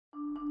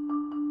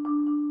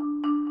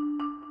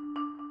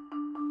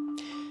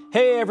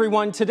Hey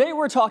everyone, today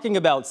we're talking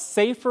about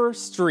safer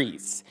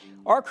streets.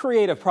 Our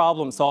creative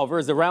problem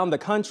solvers around the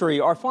country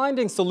are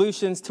finding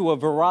solutions to a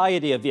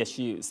variety of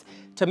issues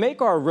to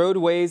make our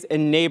roadways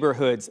and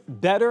neighborhoods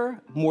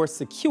better, more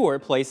secure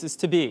places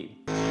to be.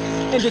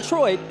 In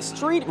Detroit,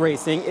 street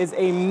racing is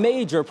a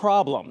major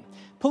problem.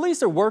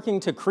 Police are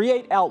working to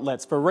create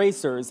outlets for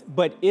racers,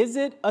 but is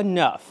it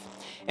enough?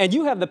 And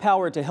you have the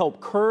power to help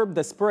curb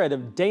the spread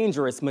of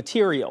dangerous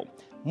material.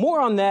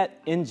 More on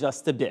that in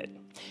just a bit.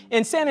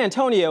 In San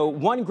Antonio,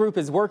 one group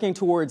is working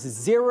towards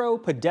zero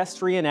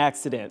pedestrian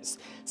accidents.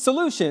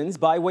 Solutions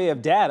by way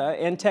of data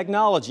and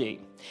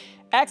technology.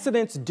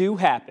 Accidents do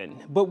happen,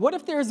 but what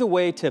if there's a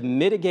way to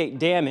mitigate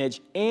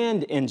damage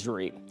and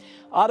injury?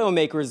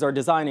 Automakers are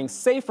designing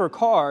safer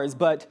cars,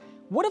 but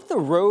what if the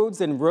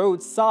roads and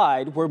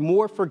roadside were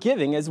more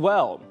forgiving as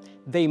well?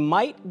 They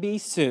might be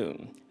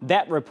soon.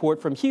 That report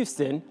from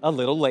Houston a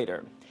little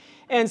later.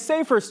 And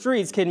safer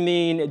streets can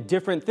mean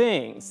different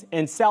things.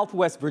 In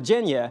Southwest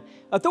Virginia,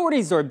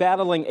 authorities are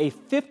battling a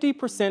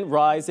 50%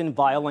 rise in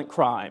violent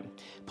crime.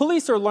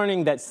 Police are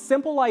learning that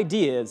simple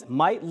ideas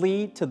might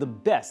lead to the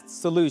best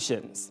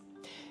solutions.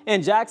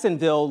 In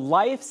Jacksonville,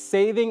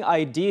 life-saving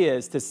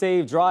ideas to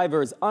save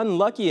drivers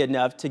unlucky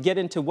enough to get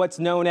into what's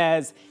known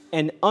as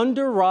an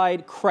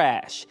underride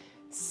crash.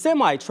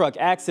 Semi-truck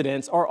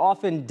accidents are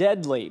often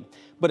deadly,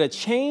 but a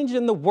change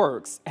in the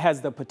works has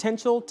the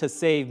potential to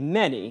save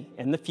many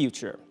in the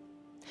future.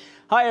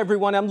 Hi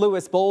everyone, I'm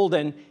Louis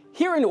Bolden.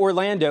 Here in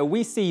Orlando,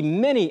 we see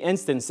many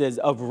instances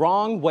of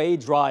wrong-way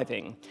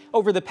driving.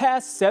 Over the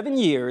past 7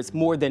 years,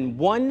 more than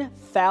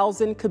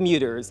 1,000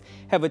 commuters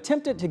have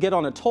attempted to get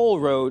on a toll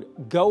road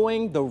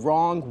going the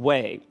wrong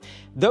way.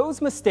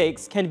 Those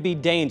mistakes can be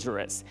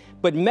dangerous,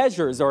 but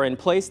measures are in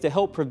place to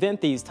help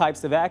prevent these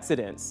types of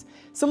accidents.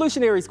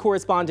 Solutionaries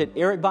correspondent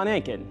Eric Von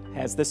Anken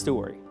has the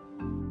story.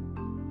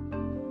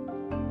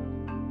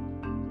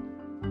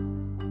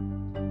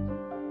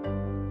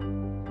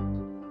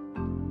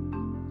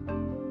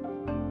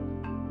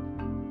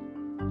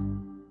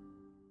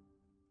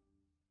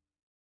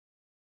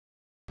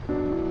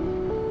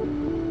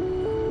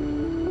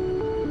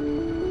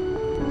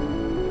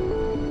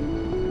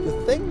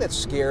 The thing that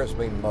scares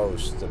me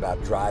most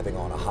about driving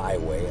on a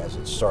highway as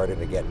it's starting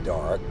to get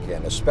dark,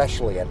 and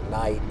especially at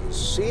night, is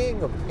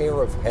seeing a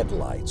pair of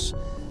headlights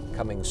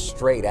coming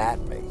straight at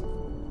me.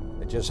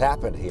 It just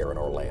happened here in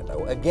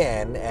Orlando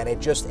again, and it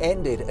just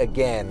ended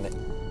again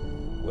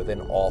with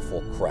an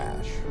awful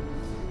crash.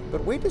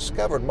 But we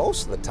discovered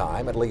most of the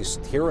time, at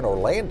least here in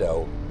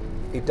Orlando,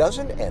 it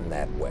doesn't end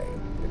that way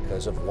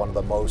because of one of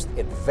the most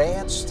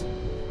advanced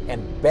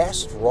and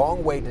best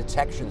wrong-way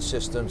detection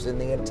systems in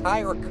the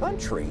entire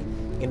country,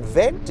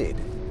 invented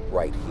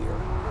right here.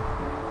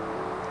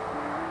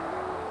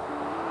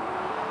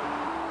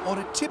 On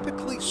a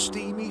typically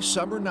steamy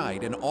summer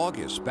night in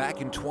August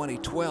back in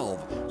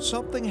 2012,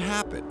 something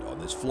happened on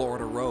this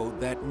Florida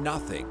road that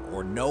nothing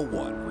or no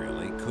one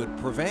really could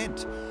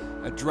prevent.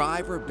 A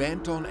driver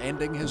bent on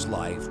ending his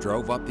life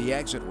drove up the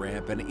exit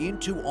ramp and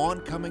into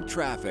oncoming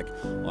traffic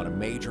on a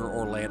major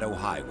Orlando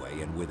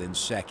highway, and within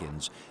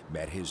seconds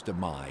met his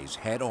demise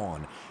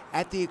head-on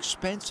at the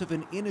expense of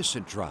an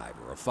innocent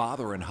driver, a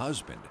father and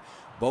husband.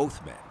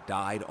 Both men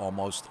died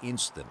almost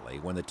instantly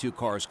when the two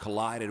cars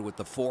collided with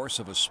the force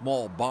of a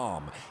small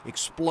bomb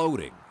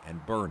exploding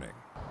and burning.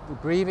 The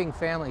grieving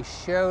family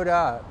showed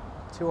up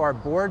to our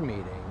board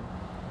meeting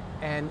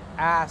and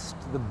asked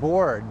the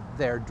board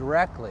there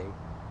directly,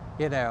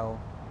 you know,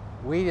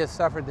 we just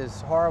suffered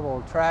this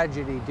horrible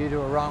tragedy due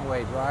to a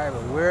wrong-way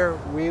driver.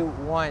 We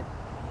want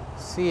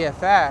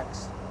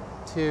CFX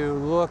to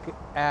look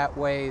at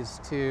ways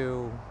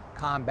to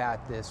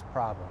combat this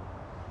problem.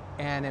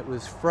 And it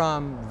was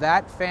from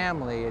that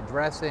family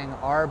addressing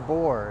our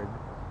board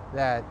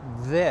that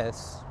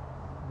this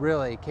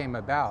really came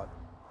about.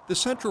 The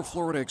Central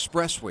Florida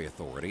Expressway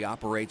Authority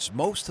operates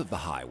most of the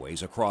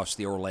highways across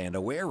the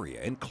Orlando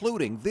area,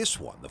 including this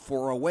one, the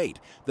 408,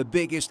 the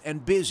biggest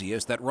and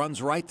busiest that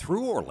runs right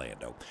through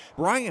Orlando.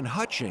 Brian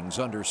Hutchings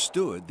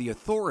understood the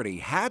authority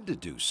had to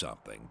do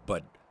something,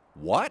 but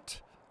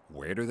what?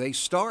 Where do they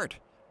start?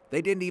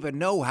 They didn't even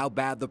know how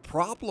bad the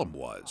problem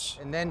was.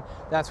 And then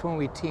that's when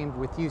we teamed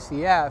with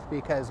UCF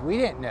because we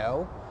didn't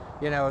know,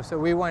 so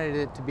we wanted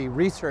it to be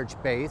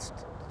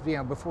research-based.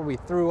 Before we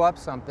threw up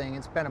something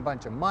and spent a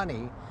bunch of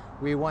money,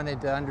 we wanted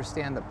to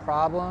understand the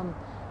problem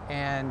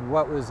and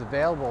what was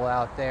available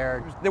out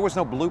there. There was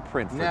no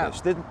blueprint for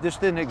this. This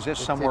didn't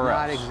exist somewhere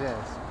else. It did not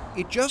exist.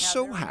 It just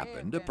so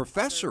happened a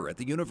professor at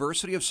the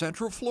University of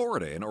Central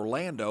Florida in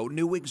Orlando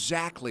knew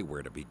exactly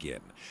where to begin.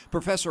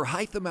 Professor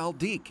Haitham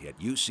Al-Deek at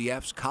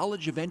UCF's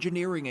College of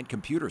Engineering and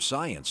Computer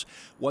Science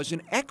was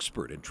an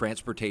expert in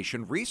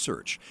transportation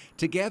research.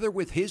 Together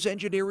with his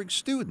engineering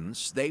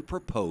students, they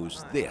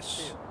proposed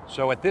this.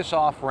 So at this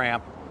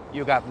off-ramp,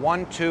 you got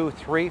 1, 2,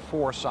 3,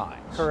 4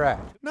 signs.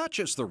 Correct. Not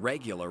just the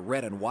regular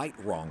red and white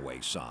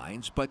wrong-way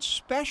signs, but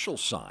special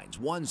signs,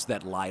 ones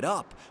that light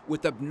up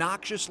with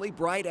obnoxiously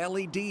bright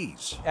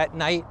LEDs. At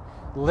night,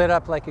 lit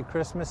up like a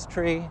Christmas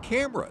tree.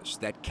 Cameras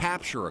that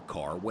capture a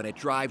car when it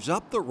drives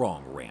up the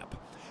wrong ramp.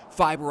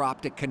 Fiber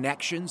optic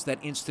connections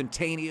that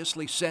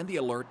instantaneously send the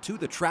alert to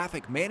the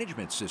traffic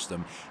management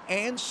system,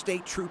 and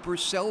state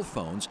troopers' cell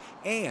phones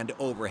and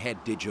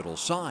overhead digital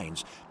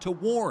signs to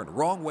warn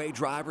wrong-way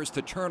drivers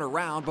to turn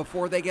around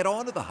before they get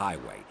onto the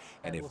highway.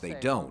 And if they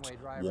don't,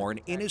 warn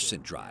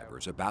innocent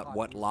drivers about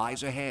what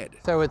lies ahead.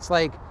 So it's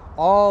like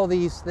all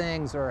these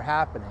things are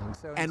happening.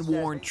 And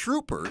warn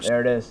troopers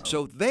There it is.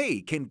 so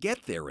they can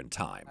get there in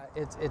time.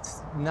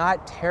 It's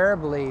not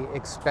terribly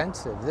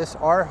expensive.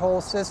 Our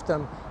whole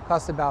system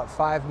costs about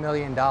 $5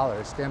 million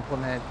to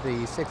implement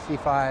the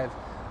 65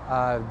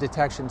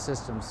 detection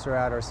systems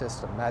throughout our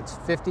system. That's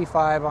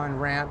 55 on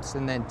ramps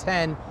and then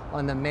 10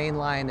 on the main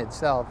line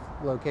itself,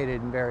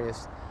 located in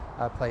various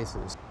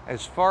places.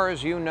 As far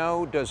as you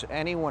know, does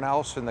anyone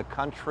else in the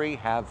country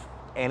have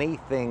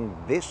anything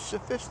this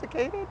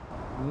sophisticated?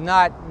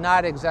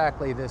 Not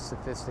exactly this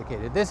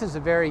sophisticated. This is a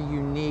very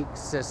unique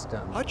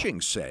system.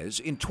 Hutchings says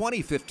in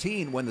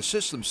 2015, when the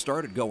system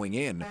started going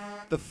in,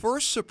 the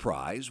first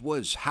surprise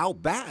was how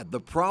bad the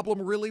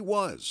problem really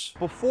was.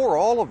 Before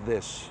all of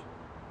this,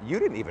 you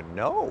didn't even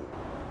know.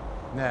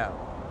 No,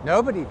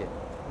 nobody did.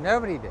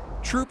 Nobody did.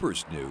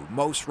 Troopers knew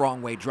most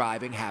wrong-way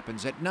driving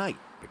happens at night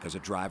because a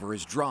driver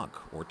is drunk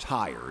or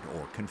tired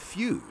or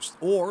confused,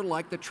 or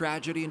like the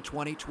tragedy in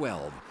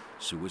 2012,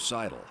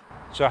 suicidal.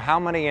 So how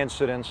many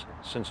incidents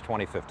since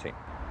 2015?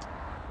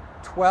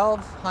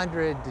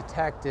 1,200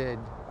 detected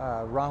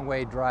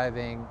wrong-way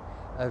driving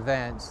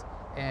events,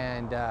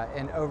 and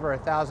over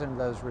 1,000 of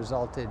those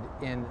resulted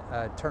in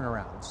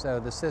turnarounds. So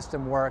the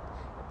system worked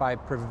by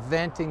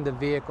preventing the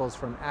vehicles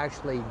from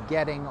actually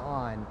getting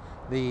on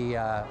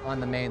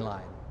the main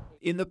line.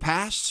 In the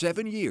past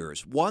 7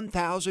 years,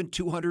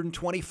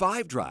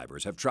 1,225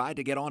 drivers have tried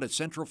to get on at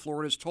Central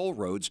Florida's toll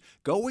roads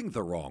going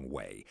the wrong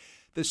way.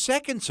 The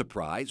second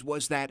surprise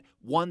was that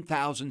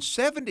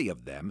 1,070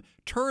 of them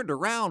turned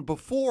around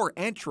before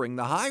entering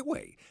the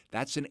highway.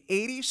 That's an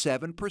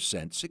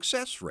 87%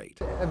 success rate.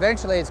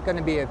 Eventually, it's going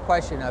to be a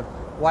question of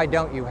why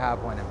don't you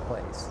have one in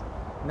place?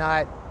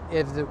 Not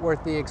is it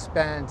worth the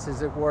expense,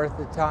 is it worth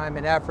the time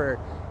and effort?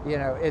 You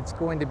know, it's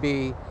going to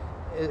be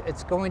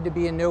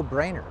a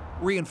no-brainer.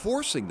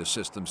 Reinforcing the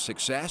system's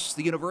success,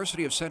 the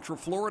University of Central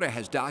Florida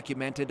has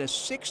documented a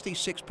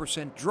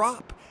 66%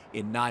 drop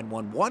in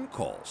 911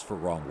 calls for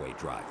wrong-way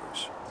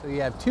drivers. So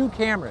you have two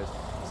cameras,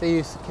 so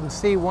you can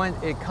see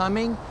it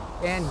coming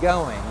and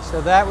going.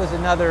 So that was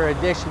another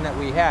addition that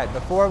we had.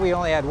 Before, we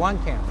only had one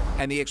camera.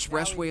 And the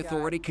Expressway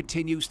Authority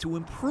continues to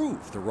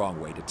improve the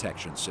wrong-way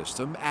detection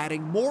system,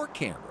 adding more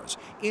cameras,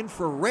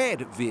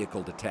 infrared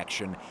vehicle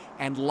detection,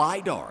 and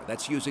LiDAR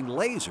that's using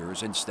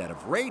lasers instead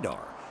of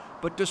radar.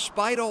 But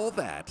despite all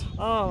that,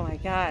 oh my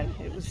God,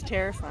 it was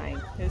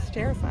terrifying. It was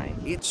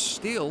terrifying. It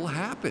still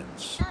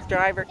happens. The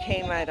driver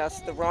came at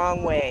us the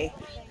wrong way,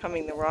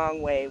 coming the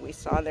wrong way. We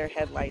saw their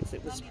headlights.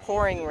 It was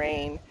pouring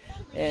rain,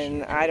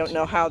 and I don't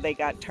know how they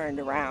got turned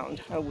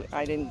around.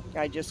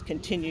 I just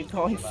continued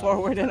going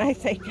forward, and I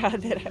thank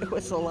God that I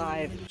was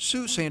alive.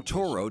 Sue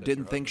Santoro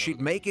didn't think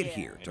she'd make it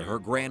here to her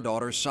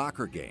granddaughter's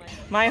soccer game.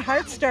 My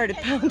heart started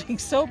pounding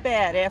so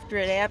bad after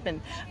it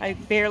happened. I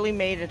barely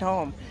made it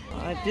home.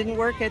 It didn't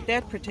work at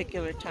that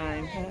particular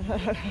time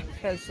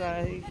because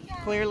I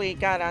clearly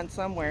got on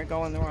somewhere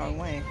going the wrong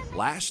way.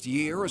 Last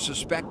year, a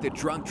suspected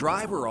drunk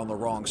driver on the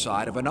wrong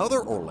side of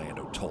another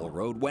Orlando toll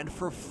road went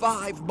for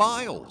 5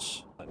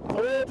 miles.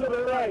 Pull to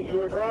the right.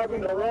 You are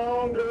driving the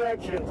wrong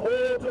direction.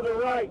 Pull to the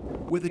right.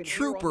 With a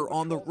trooper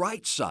on the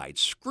right side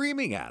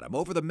screaming at him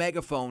over the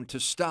megaphone to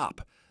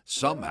stop.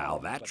 Somehow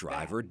that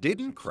driver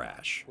didn't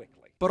crash.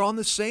 But on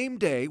the same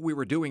day we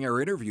were doing our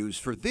interviews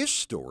for this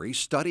story,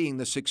 studying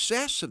the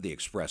success of the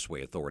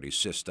Expressway Authority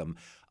system,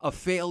 a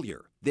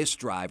failure. This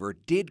driver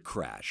did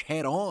crash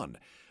head on.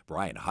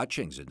 Brian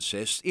Hutchings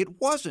insists it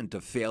wasn't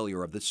a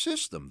failure of the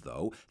system,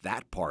 though.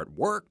 That part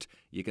worked.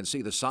 You can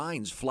see the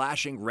signs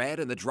flashing red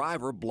and the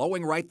driver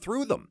blowing right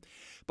through them.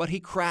 But he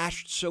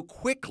crashed so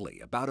quickly,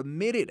 about a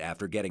minute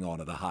after getting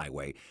onto the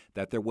highway,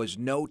 that there was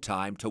no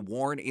time to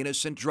warn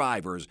innocent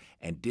drivers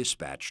and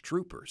dispatch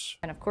troopers.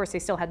 And of course, they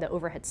still had the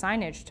overhead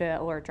signage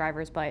to alert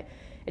drivers, but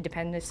it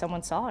depended if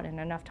someone saw it in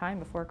enough time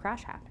before a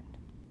crash happened.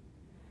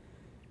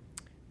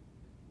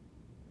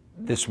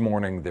 This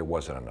morning, there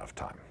wasn't enough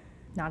time.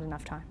 Not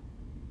enough time.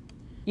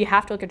 You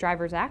have to look at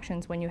drivers'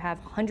 actions when you have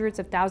hundreds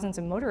of thousands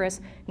of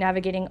motorists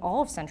navigating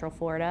all of Central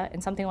Florida,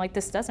 and something like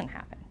this doesn't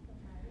happen.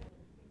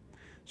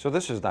 So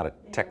this is not a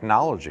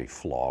technology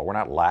flaw. We're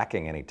not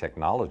lacking any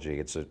technology.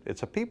 It's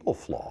a people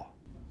flaw.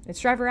 It's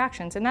driver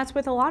actions, and that's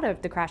with a lot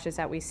of the crashes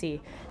that we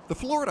see. The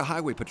Florida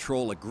Highway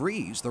Patrol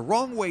agrees the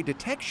wrong-way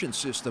detection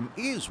system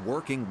is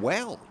working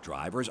well.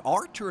 Drivers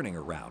are turning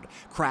around,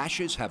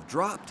 crashes have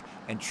dropped,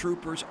 and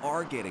troopers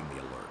are getting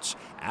the alerts.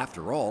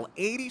 After all,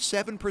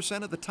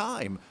 87% of the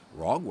time,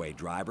 wrong-way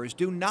drivers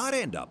do not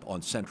end up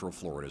on Central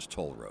Florida's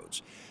toll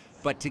roads.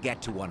 But to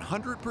get to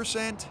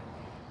 100%?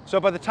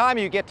 So by the time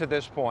you get to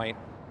this point,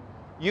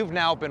 you've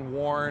now been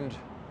warned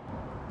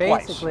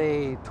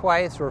basically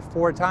twice or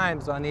 4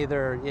 times on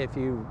either, if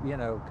you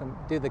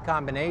do the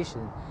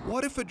combination.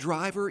 What if a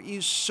driver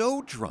is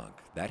so drunk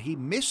that he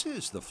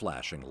misses the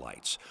flashing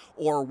lights?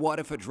 Or what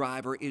if a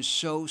driver is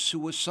so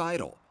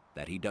suicidal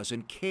that he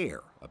doesn't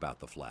care about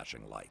the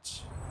flashing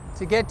lights?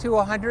 To get to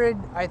 100,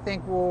 I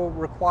think will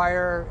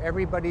require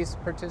everybody's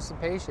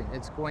participation.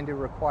 It's going to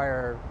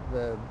require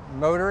the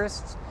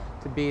motorists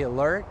to be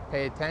alert,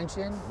 pay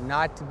attention,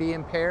 not to be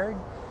impaired,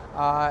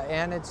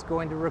 and it's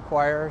going to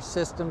require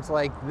systems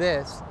like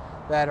this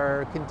that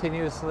are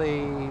continuously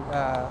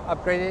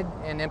upgraded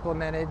and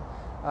implemented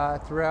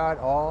throughout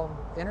all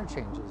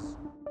interchanges.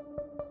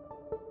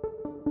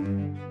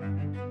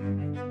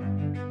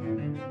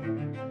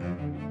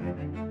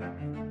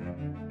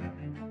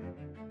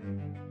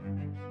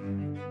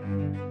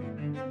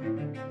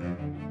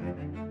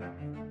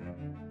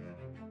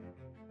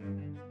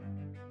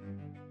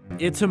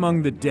 It's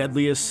among the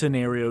deadliest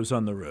scenarios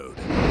on the road.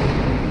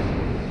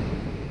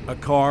 A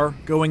car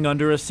going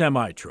under a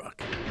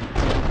semi-truck.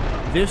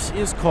 This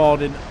is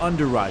called an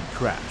underride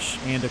crash,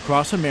 and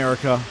across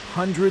America,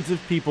 hundreds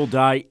of people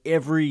die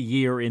every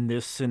year in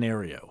this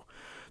scenario.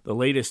 The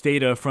latest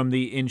data from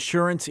the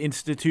Insurance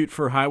Institute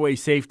for Highway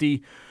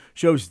Safety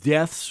shows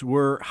deaths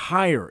were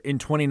higher in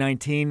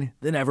 2019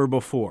 than ever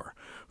before.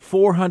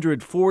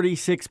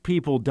 446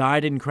 people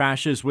died in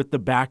crashes with the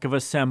back of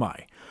a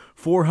semi.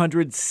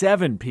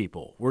 407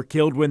 people were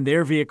killed when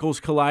their vehicles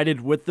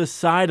collided with the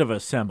side of a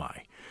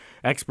semi.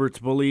 Experts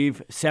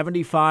believe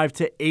 75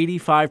 to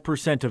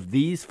 85% of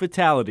these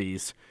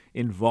fatalities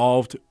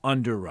involved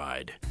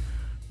underride.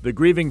 The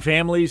grieving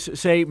families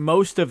say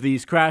most of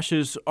these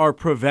crashes are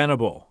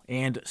preventable,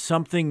 and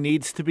something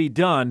needs to be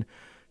done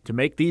to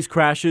make these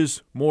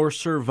crashes more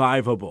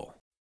survivable.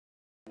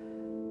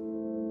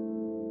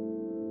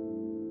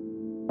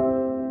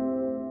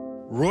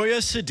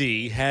 Roya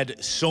Sadie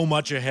had so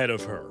much ahead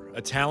of her.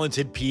 A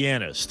talented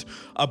pianist,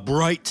 a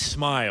bright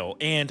smile,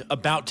 and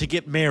about to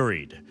get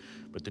married.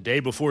 But the day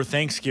before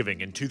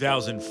Thanksgiving in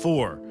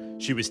 2004,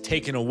 she was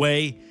taken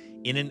away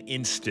in an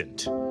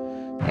instant.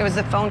 It was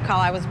a phone call.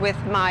 I was with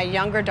my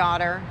younger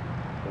daughter,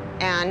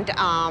 and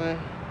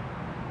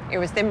it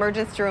was the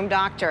emergency room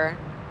doctor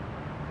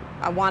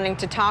wanting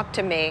to talk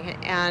to me,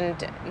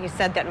 and he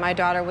said that my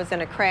daughter was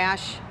in a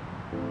crash,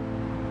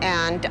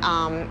 and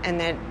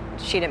that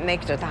she didn't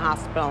make it to the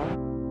hospital.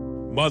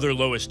 Mother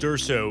Lois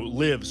Durso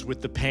lives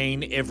with the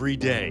pain every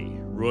day.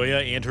 Roya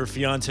and her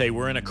fiance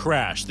were in a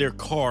crash, their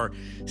car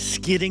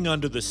skidding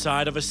under the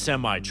side of a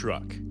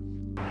semi-truck.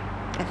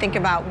 I think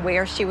about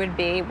where she would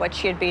be, what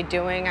she'd be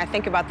doing. I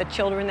think about the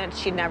children that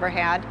she never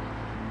had.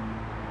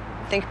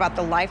 I think about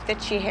the life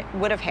that she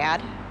would have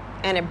had,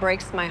 and it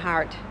breaks my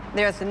heart.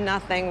 There's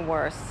nothing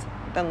worse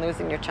than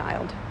losing your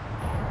child.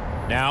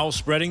 Now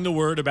spreading the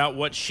word about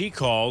what she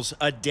calls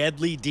a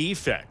deadly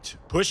defect,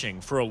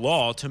 pushing for a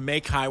law to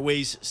make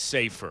highways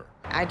safer.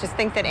 I just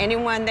think that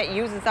anyone that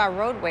uses our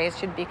roadways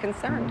should be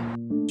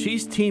concerned.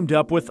 She's teamed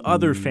up with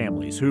other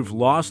families who've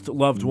lost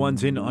loved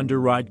ones in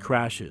underride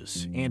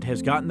crashes and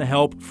has gotten the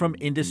help from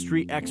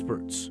industry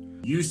experts.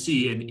 You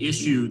see an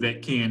issue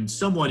that can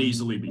somewhat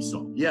easily be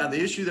solved. Yeah,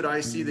 the issue that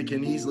I see that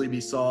can easily be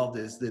solved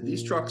is that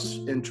these trucks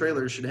and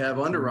trailers should have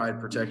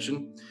underride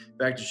protection. In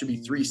fact, it should be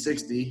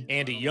 360.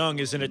 Andy Young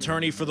is an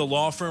attorney for the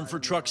law firm for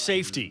truck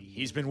safety.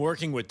 He's been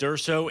working with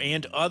Durso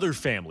and other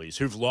families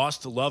who've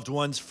lost loved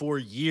ones for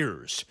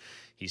years.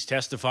 He's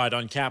testified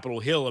on Capitol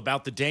Hill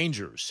about the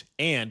dangers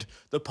and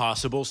the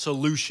possible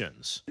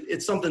solutions.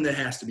 It's something that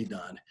has to be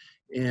done,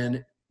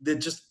 and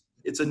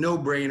it's a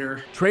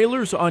no-brainer.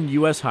 Trailers on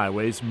U.S.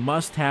 highways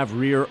must have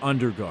rear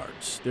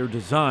underguards. They're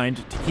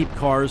designed to keep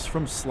cars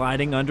from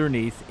sliding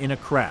underneath in a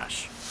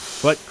crash.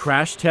 But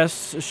crash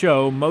tests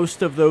show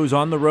most of those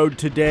on the road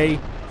today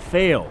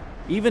fail,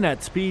 even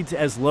at speeds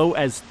as low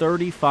as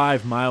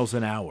 35 miles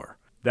an hour.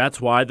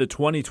 That's why the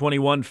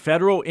 2021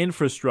 federal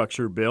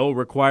infrastructure bill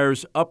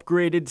requires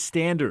upgraded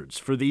standards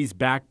for these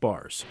back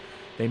bars.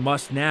 They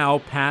must now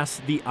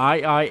pass the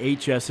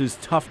IIHS's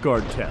Tough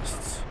Guard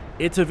tests.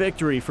 It's a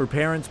victory for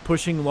parents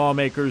pushing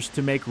lawmakers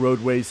to make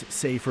roadways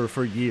safer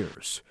for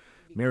years.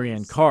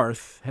 Marianne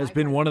Karth has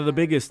been one of the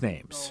biggest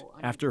names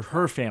after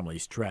her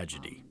family's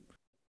tragedy.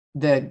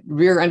 The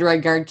rear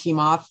underride guard came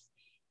off.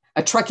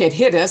 A truck had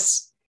hit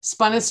us,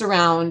 spun us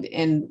around,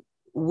 and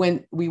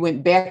when we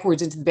went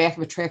backwards into the back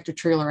of a tractor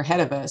trailer ahead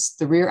of us,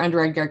 the rear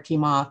underride guard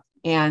came off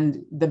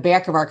and the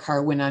back of our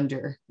car went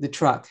under the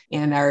truck.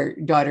 And our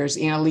daughters,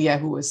 Anna Leah,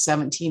 who was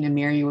 17, and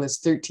Mary was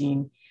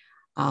 13,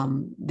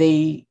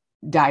 they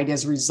died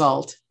as a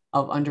result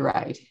of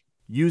underride.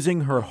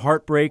 Using her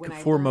heartbreak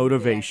for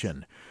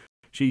motivation,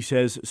 she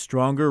says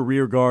stronger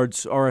rear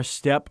guards are a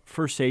step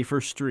for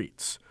safer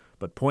streets,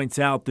 but points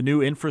out the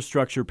new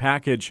infrastructure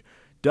package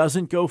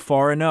doesn't go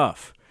far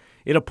enough.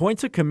 It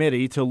appoints a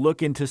committee to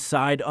look into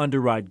side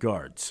underride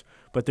guards,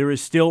 but there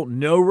is still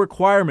no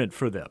requirement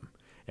for them,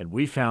 and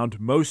we found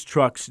most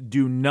trucks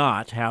do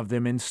not have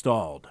them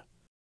installed.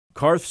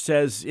 Karth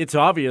says it's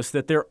obvious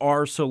that there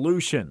are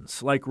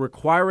solutions, like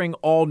requiring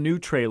all new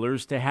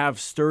trailers to have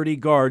sturdy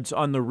guards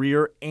on the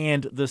rear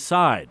and the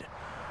side.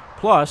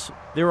 Plus,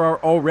 there are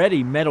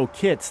already metal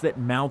kits that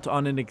mount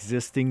on an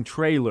existing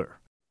trailer.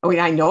 I mean,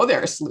 I know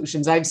there are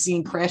solutions. I've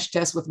seen crash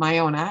tests with my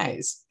own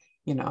eyes,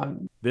 you know.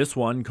 This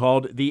one,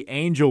 called the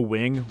Angel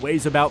Wing,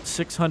 weighs about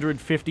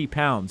 650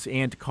 pounds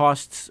and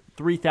costs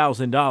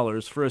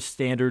 $3,000 for a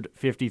standard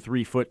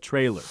 53-foot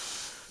trailer.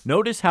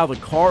 Notice how the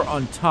car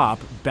on top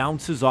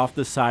bounces off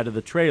the side of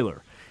the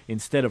trailer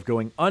instead of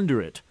going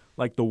under it,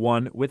 like the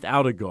one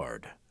without a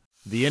guard.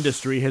 The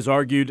industry has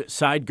argued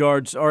side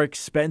guards are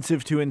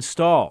expensive to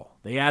install.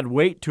 They add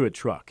weight to a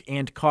truck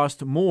and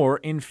cost more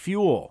in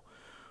fuel.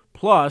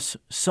 Plus,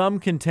 some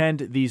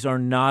contend these are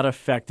not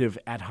effective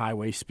at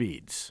highway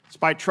speeds.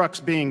 Despite trucks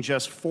being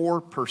just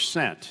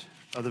 4%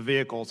 of the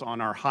vehicles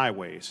on our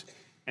highways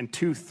and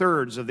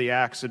 2/3 of the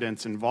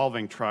accidents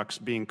involving trucks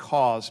being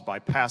caused by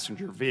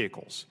passenger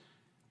vehicles,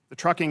 the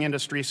trucking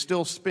industry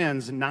still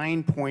spends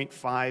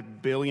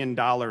 $9.5 billion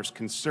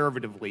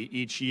conservatively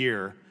each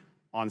year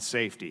on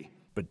safety.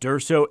 But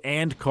Durso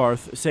and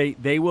Karth say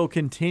they will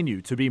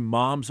continue to be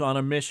moms on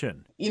a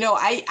mission. You know,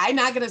 I'm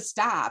not going to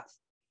stop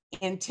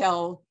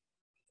until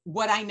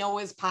what I know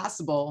is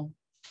possible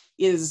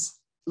is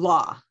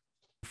law.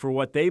 For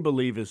what they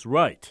believe is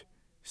right,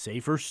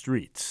 safer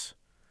streets.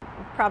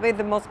 Probably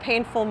the most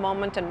painful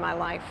moment in my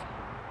life.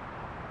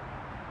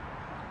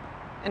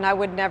 And I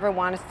would never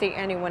want to see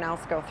anyone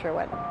else go through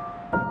it.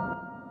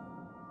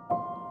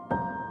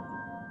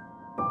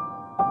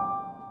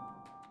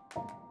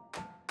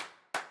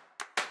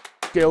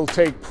 It'll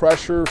take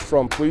pressure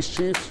from police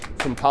chiefs,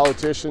 from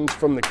politicians,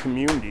 from the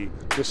community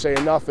to say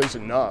enough is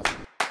enough.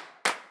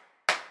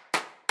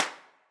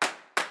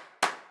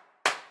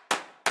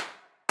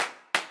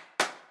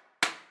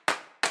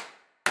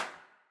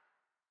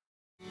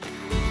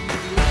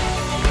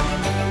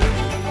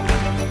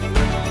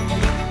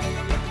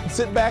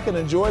 Sit back and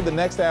enjoy the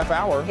next half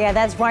hour. Yeah,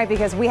 that's right,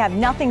 because we have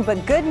nothing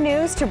but good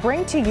news to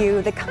bring to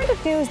you, the kind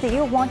of news that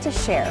you'll want to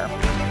share.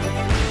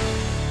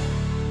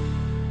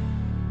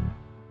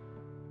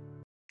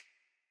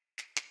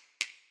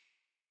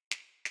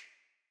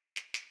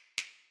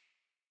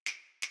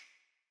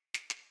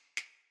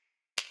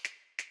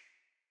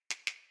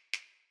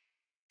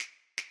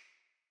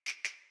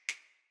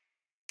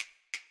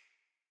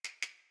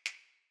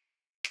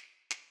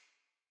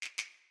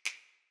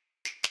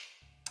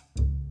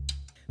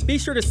 Be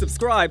sure to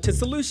subscribe to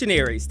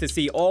Solutionaries to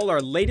see all our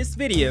latest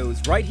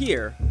videos right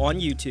here on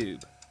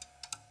YouTube.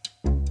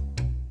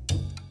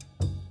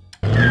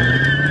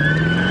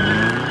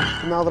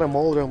 Now that I'm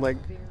older, I'm like,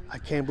 I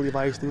can't believe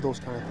I used to do those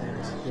kind of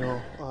things. You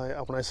know,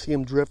 when I see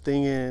them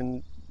drifting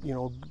and, you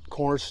know,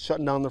 corners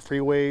shutting down the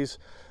freeways,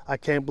 I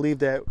can't believe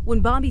that.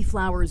 When Bobby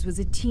Flowers was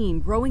a teen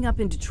growing up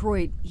in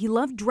Detroit, he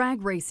loved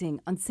drag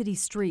racing on city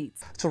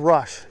streets. It's a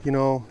rush, you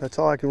know, that's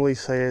all I can really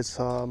say. It's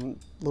a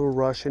little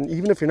rush, and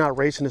even if you're not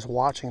racing, just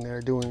watching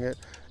there doing it,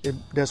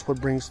 that's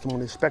what brings so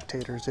many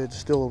spectators. It's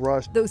still a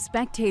rush. Those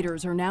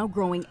spectators are now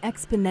growing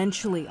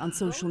exponentially on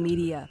social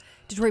media.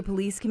 Detroit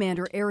Police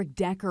Commander Eric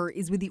Decker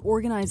is with the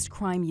Organized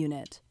Crime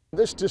Unit.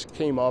 This just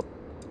came up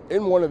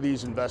in one of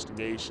these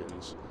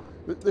investigations.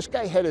 This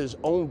guy had his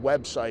own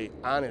website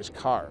on his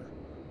car.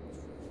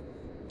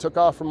 Took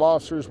off from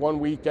officers one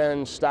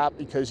weekend, stopped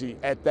because he,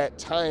 at that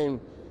time,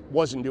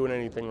 wasn't doing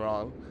anything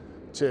wrong,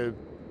 to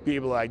be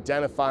able to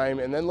identify him,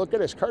 and then look at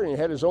his car, and he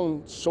had his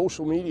own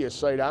social media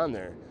site on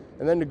there.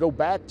 And then to go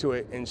back to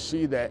it and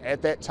see that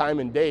at that time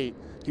and date,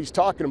 he's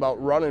talking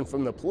about running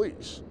from the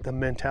police. The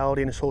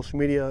mentality in the social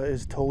media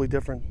is totally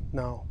different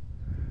now.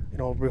 You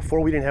know,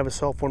 before we didn't have a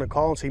cell phone to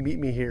call and say, meet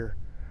me here.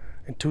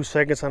 In 2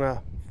 seconds on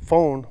a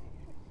phone,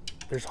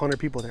 there's 100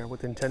 people there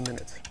within 10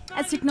 minutes.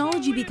 As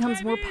technology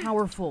becomes more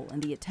powerful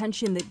and the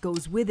attention that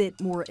goes with it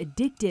more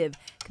addictive,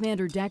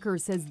 Commander Decker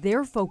says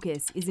their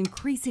focus is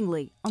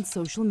increasingly on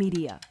social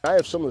media. I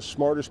have some of the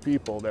smartest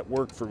people that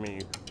work for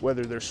me,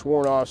 whether they're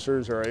sworn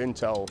officers or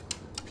intel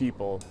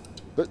people,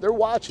 but they're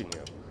watching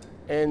you.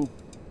 And,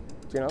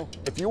 you know,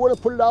 if you want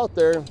to put it out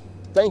there,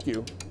 thank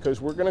you, because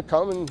we're going to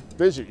come and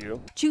visit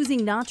you.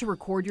 Choosing not to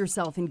record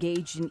yourself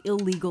engaged in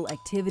illegal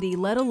activity,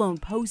 let alone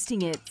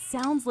posting it,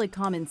 sounds like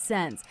common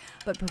sense.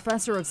 But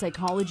Professor of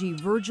Psychology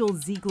Virgil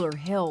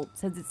Ziegler-Hill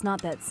says it's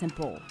not that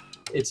simple.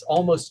 It's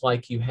almost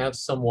like you have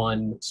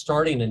someone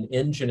starting an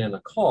engine in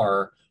a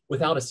car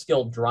without a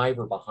skilled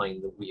driver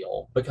behind the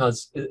wheel,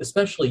 because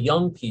especially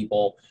young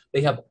people,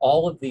 they have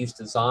all of these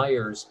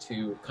desires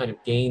to kind of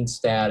gain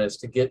status,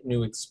 to get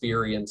new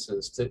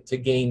experiences, to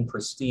gain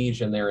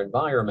prestige in their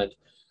environment.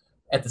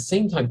 At the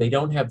same time, they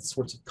don't have the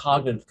sorts of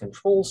cognitive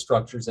control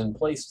structures in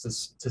place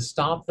to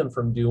stop them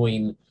from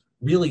doing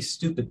really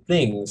stupid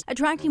things.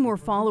 Attracting more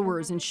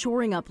followers and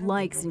shoring up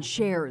likes and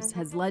shares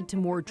has led to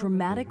more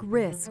dramatic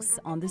risks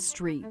on the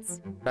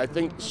streets. I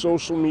think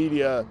social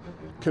media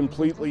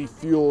completely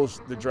fuels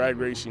the drag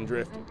racing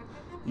drifting.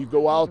 You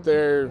go out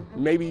there,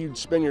 maybe you'd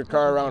spin your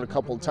car around a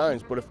couple of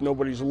times, but if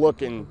nobody's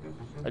looking,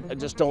 I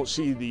just don't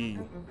see the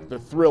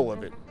thrill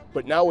of it.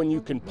 But now when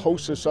you can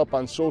post this up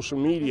on social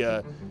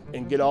media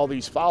and get all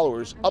these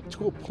followers, up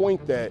to a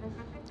point that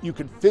you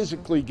could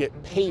physically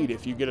get paid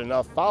if you get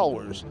enough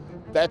followers,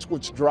 that's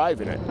what's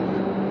driving it.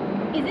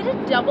 Is it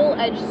a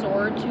double-edged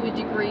sword to a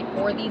degree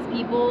for these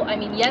people? I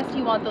mean, yes,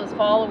 you want those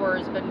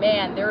followers, but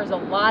man, there is a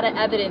lot of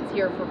evidence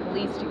here for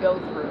police to go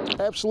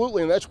through.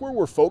 Absolutely, and that's where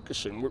we're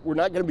focusing. We're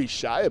not going to be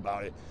shy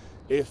about it.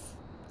 If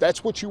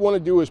that's what you want to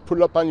do is put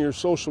it up on your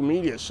social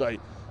media site,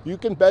 you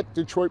can bet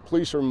Detroit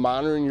police are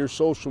monitoring your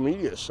social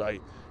media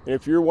site. And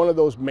if you're one of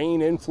those main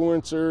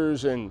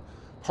influencers and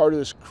part of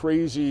this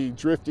crazy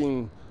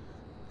drifting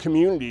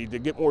community to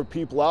get more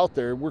people out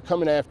there, we're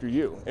coming after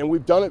you. And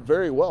we've done it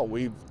very well.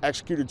 We've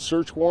executed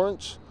search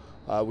warrants.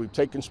 We've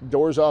taken some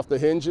doors off the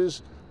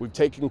hinges. We've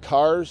taken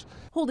cars.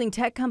 Holding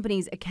tech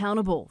companies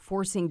accountable,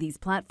 forcing these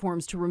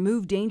platforms to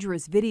remove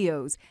dangerous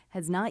videos,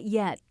 has not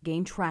yet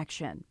gained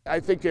traction.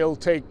 I think it'll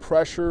take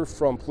pressure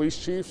from police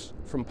chiefs,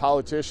 from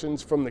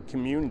politicians, from the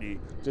community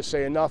to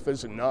say enough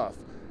is enough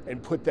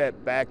and put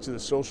that back to the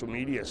social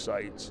media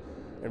sites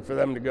and for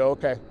them to go,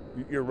 okay,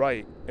 you're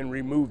right, and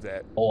remove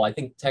that. Oh, I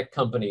think tech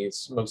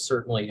companies most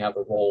certainly have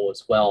a role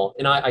as well.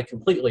 And I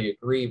completely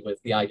agree with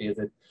the idea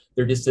that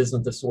there just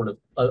isn't the sort of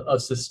a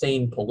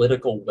sustained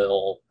political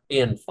will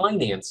and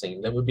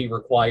financing that would be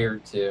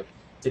required to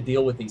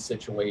deal with these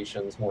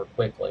situations more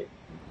quickly.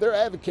 They're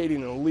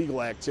advocating an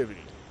illegal activity.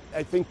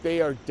 I think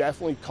they are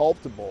definitely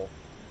culpable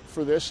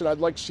for this, and I'd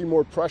like to see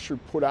more pressure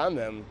put on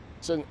them.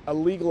 It's an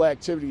illegal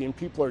activity and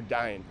people are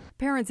dying.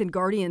 Parents and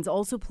guardians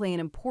also play an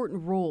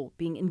important role,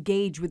 being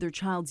engaged with their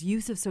child's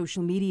use of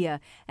social media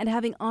and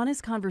having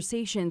honest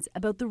conversations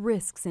about the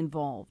risks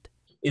involved.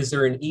 Is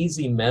there an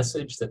easy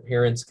message that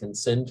parents can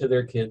send to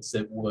their kids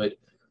that would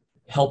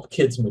help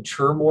kids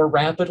mature more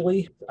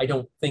rapidly? I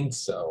don't think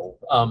so.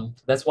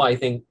 That's why I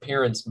think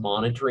parents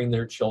monitoring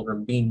their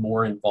children, being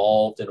more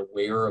involved and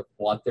aware of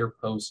what they're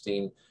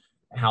posting,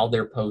 how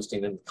they're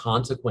posting, and the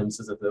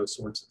consequences of those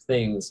sorts of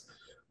things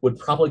would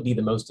probably be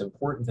the most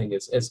important thing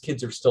as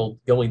kids are still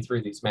going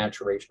through these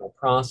maturational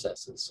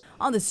processes.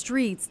 On the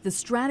streets, the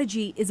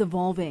strategy is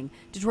evolving.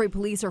 Detroit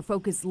police are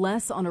focused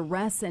less on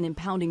arrests and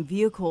impounding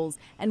vehicles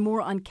and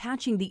more on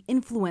catching the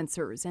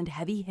influencers and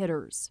heavy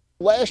hitters.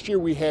 Last year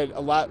we had a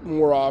lot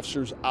more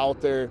officers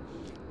out there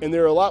and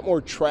they're a lot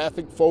more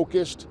traffic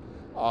focused.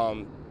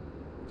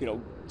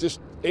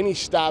 Just any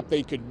stop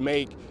they could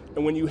make.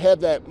 And when you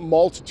have that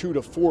multitude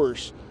of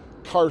force,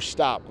 cars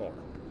stop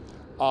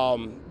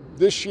more.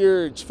 This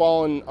year, it's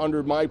fallen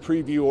under my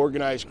preview,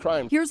 organized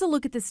crime. Here's a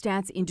look at the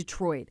stats in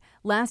Detroit.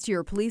 Last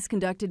year, police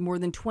conducted more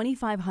than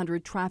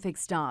 2,500 traffic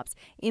stops,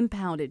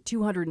 impounded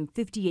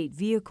 258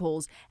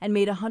 vehicles, and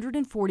made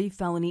 140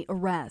 felony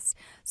arrests.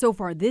 So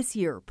far this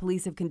year,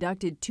 police have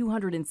conducted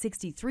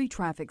 263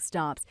 traffic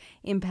stops,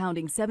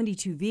 impounding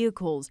 72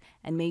 vehicles,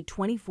 and made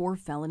 24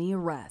 felony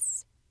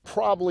arrests.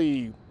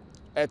 Probably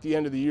at the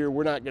end of the year,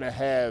 we're not going to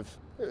have,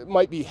 it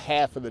might be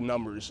half of the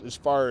numbers as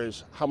far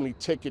as how many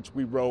tickets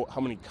we wrote,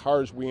 how many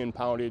cars we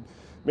impounded,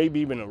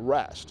 maybe even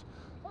arrest.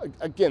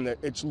 Again,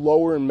 it's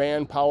lower in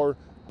manpower,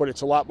 but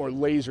it's a lot more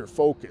laser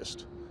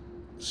focused.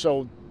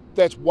 So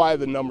that's why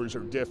the numbers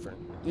are different.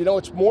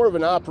 It's more of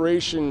an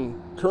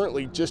operation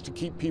currently just to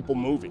keep people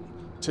moving,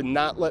 to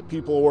not let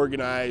people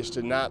organize,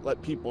 to not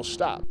let people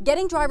stop.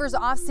 Getting drivers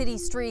off city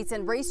streets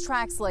and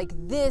racetracks like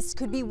this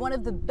could be one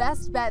of the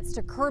best bets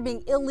to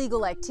curbing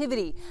illegal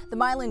activity. The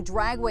Milan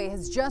Dragway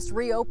has just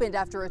reopened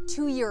after a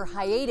 2-year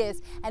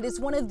hiatus and is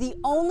one of the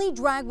only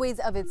dragways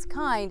of its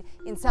kind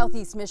in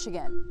Southeast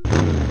Michigan.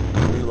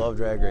 We love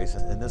drag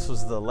racing, and this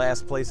was the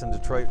last place in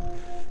Detroit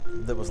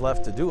that was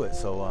left to do it,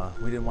 so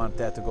we didn't want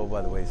that to go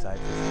by the wayside.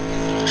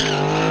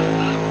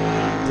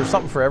 There's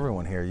something for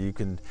everyone here. You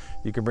can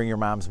bring your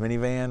mom's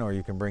minivan or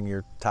you can bring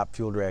your top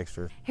fuel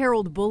dragster.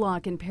 Harold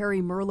Bullock and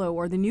Perry Merlot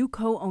are the new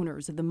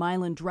co-owners of the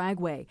Milan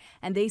Dragway,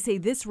 and they say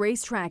this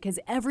racetrack has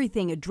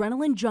everything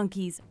adrenaline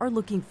junkies are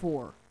looking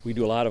for. We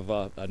do a lot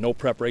of no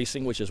prep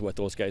racing, which is what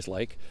those guys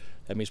like.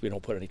 That means we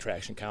don't put any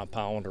traction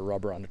compound or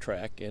rubber on the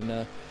track,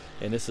 and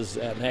this is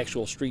an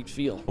actual street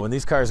feel. When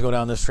these cars go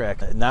down this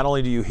track, not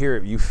only do you hear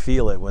it, you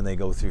feel it when they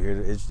go through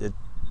here. It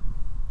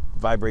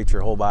vibrates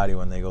your whole body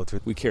when they go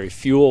through. We carry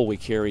fuel, we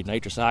carry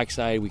nitrous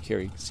oxide, we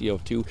carry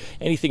CO2.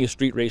 Anything a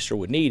street racer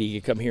would need, he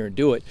could come here and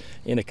do it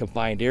in a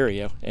confined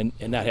area and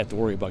not have to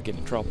worry about getting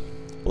in trouble.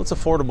 Well, it's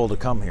affordable to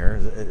come here,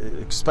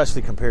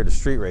 especially compared to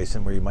street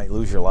racing where you might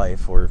lose your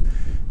life or,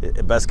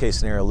 best case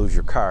scenario, lose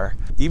your car.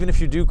 Even if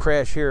you do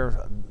crash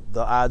here,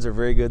 the odds are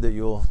very good that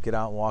you'll get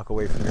out and walk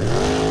away from your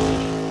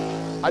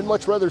car. I'd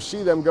much rather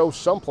see them go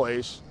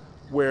someplace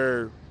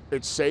where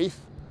it's safe,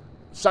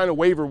 sign a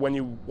waiver when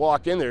you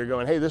walk in there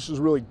going, hey, this is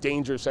really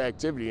dangerous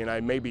activity and I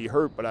may be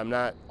hurt, but I'm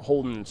not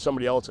holding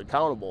somebody else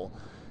accountable.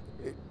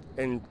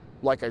 And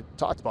like I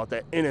talked about,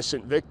 that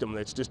innocent victim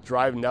that's just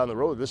driving down the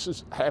road, this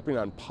is happening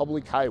on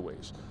public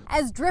highways.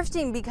 As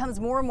drifting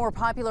becomes more and more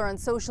popular on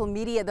social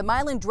media, the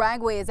Milan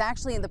Dragway is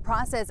actually in the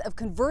process of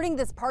converting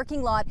this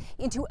parking lot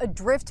into a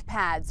drift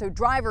pad so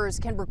drivers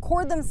can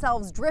record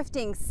themselves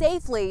drifting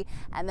safely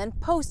and then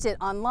post it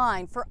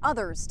online for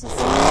others to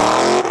see.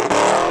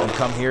 You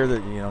come here,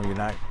 that you're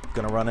not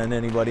going to run into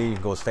anybody, you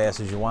can go as fast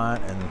as you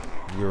want, and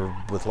you're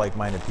with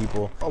like-minded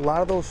people. A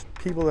lot of those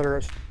people that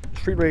are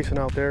street racing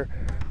out there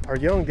are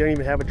young, they didn't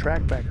even have a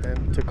track back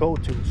then to go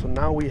to. So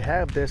now we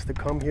have this to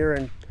come here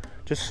and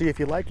just see if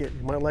you like it.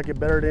 You might like it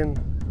better than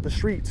the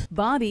streets.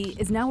 Bobby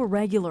is now a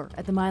regular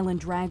at the Milan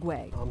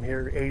Dragway. I'm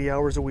here 80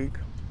 hours a week.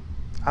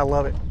 I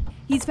love it.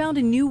 He's found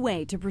a new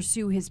way to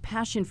pursue his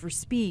passion for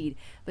speed,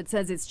 but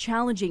says it's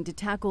challenging to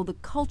tackle the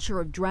culture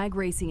of drag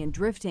racing and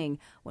drifting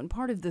when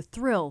part of the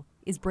thrill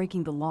is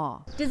breaking the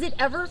law. Does it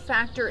ever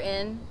factor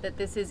in that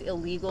this is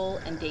illegal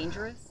and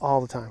dangerous?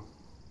 All the time.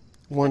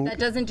 That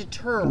doesn't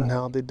deter?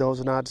 No, they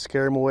does not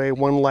scare him away.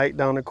 One light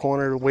down the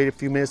corner, wait a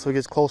few minutes till he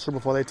gets closer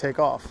before they take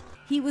off.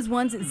 He was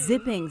once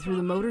zipping through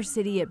the Motor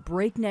City at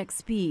breakneck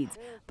speeds,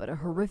 but a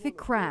horrific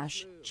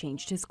crash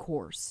changed his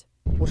course.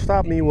 What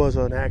stopped me was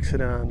an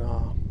accident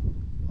on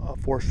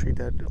 4th Street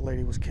that a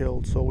lady was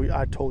killed, so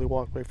I totally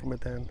walked away from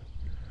it then.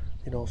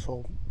 You know,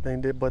 so they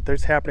did, but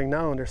it's happening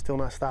now and they're still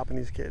not stopping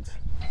these kids.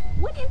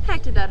 What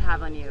impact did that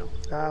have on you?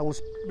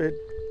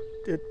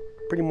 It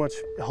pretty much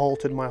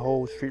halted my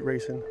whole street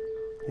racing.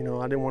 You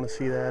know, I didn't want to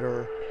see that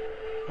or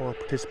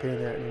participate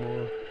in that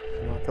anymore.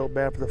 You know, I felt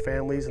bad for the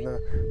families and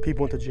the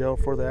people went to jail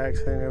for the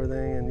accident and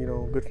everything, and you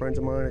know, good friends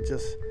of mine.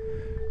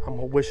 I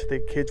wish the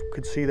kids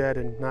could see that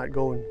and not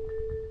go and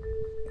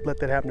let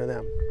that happen to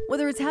them.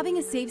 Whether it's having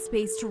a safe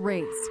space to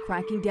race,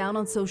 cracking down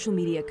on social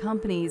media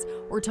companies,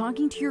 or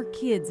talking to your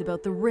kids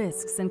about the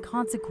risks and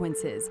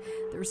consequences,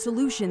 there are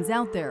solutions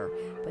out there,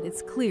 but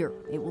it's clear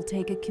it will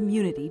take a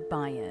community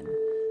buy-in.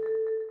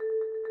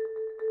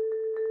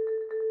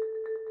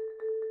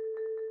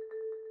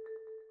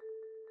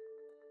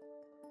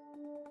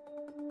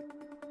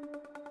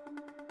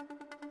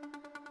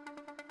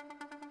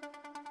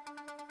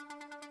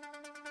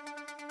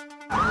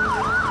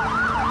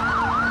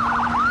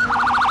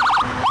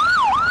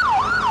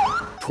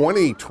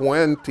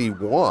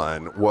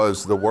 ...2021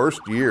 was the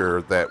worst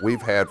year that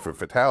we've had for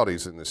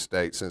fatalities in the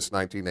state since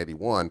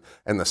 1981,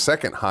 and the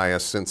second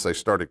highest since they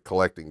started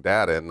collecting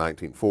data in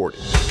 1940.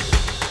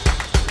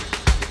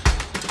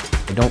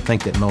 I don't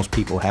think that most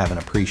people have an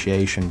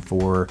appreciation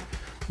for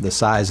the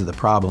size of the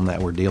problem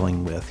that we're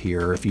dealing with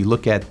here. If you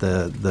look at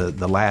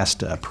the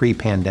last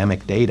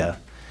pre-pandemic data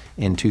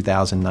in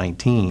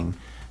 2019,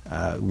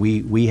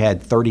 we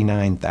had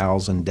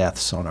 39,000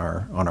 deaths on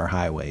our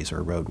highways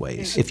or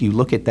roadways. If you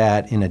look at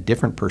that in a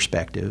different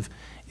perspective,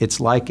 it's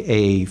like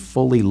a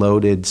fully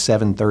loaded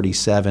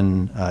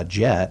 737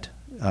 jet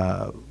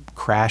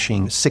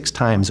crashing 6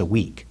 times a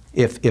week.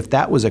 If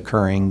that was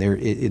occurring,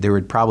 there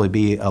would probably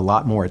be a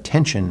lot more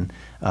attention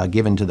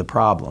given to the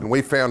problem. And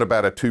we found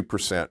about a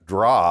 2%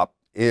 drop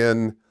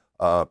in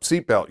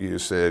seatbelt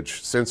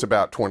usage since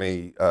about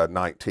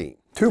 2019.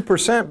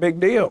 2%, big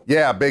deal.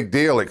 Yeah, big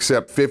deal,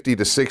 except 50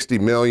 to 60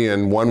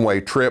 million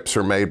one-way trips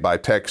are made by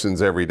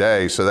Texans every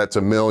day, so that's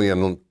 1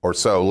 million or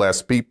so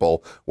less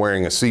people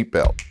wearing a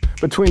seatbelt.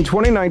 Between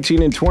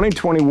 2019 and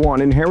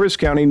 2021 in Harris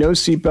County, no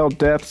seatbelt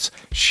deaths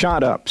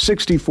shot up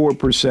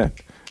 64%.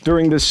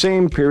 During the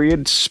same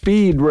period,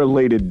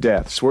 speed-related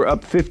deaths were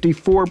up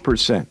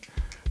 54%.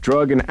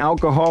 Drug and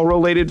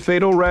alcohol-related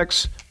fatal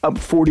wrecks up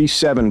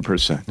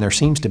 47%. There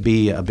seems to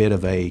be a bit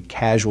of a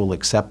casual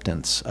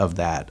acceptance of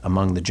that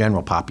among the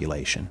general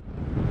population.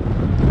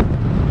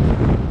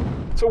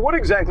 So what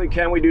exactly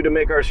can we do to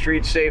make our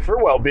streets safer?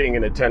 Well, being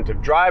an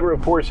attentive driver,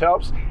 of course,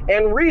 helps.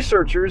 And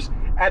researchers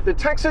at the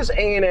Texas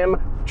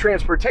A&M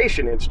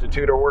Transportation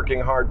Institute are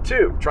working hard,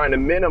 too, trying to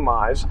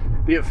minimize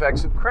the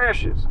effects of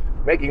crashes,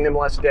 making them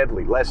less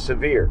deadly, less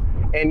severe.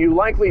 And you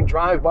likely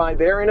drive by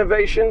their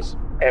innovations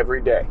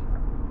every day.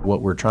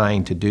 What we're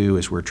trying to do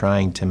is we're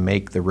trying to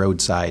make the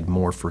roadside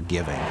more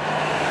forgiving.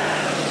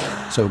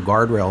 So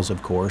guardrails,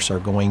 of course, are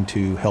going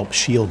to help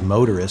shield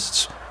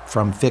motorists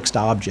from fixed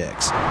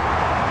objects.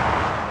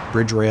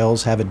 Bridge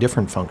rails have a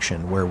different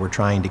function where we're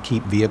trying to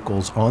keep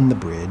vehicles on the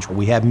bridge.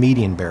 We have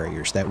median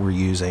barriers that we're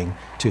using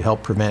to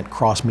help prevent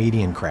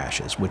cross-median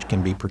crashes, which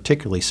can be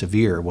particularly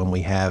severe when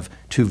we have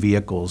 2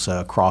 vehicles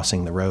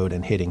crossing the road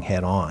and hitting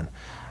head-on.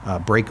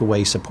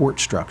 Breakaway support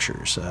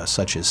structures,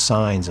 such as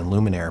signs and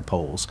luminaire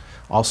poles,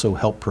 also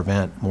help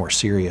prevent more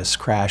serious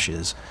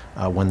crashes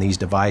when these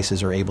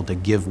devices are able to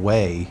give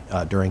way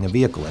during a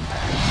vehicle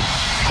impact.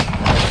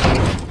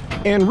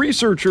 And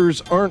researchers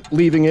aren't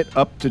leaving it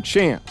up to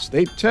chance.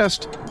 They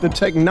test the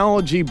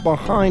technology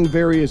behind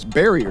various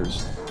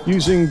barriers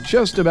using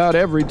just about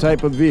every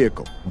type of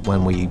vehicle.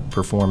 When we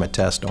perform a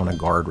test on a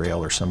guardrail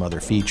or some other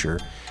feature,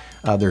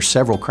 there's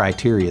several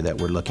criteria that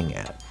we're looking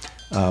at.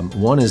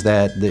 One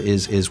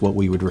is what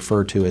we would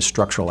refer to as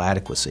structural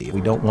adequacy.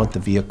 We don't want the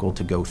vehicle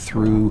to go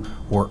through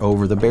or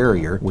over the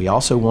barrier. We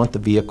also want the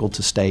vehicle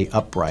to stay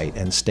upright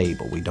and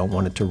stable. We don't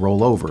want it to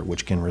roll over,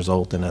 which can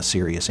result in a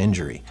serious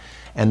injury.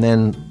 And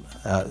then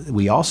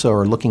we also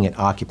are looking at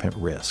occupant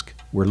risk.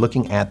 We're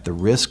looking at the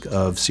risk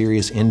of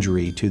serious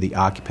injury to the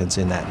occupants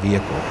in that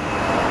vehicle.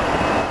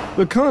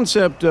 The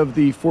concept of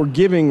the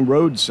forgiving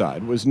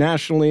roadside was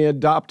nationally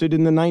adopted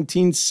in the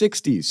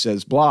 1960s,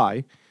 says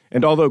Bly.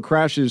 And although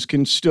crashes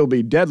can still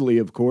be deadly,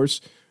 of course,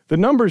 the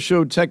numbers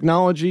show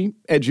technology,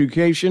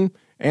 education,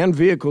 and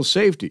vehicle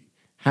safety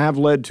have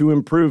led to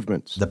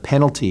improvements. The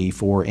penalty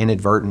for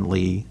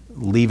inadvertently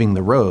leaving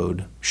the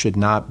road should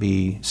not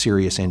be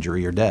serious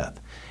injury or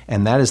death.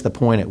 And that is the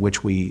point at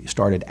which we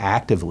started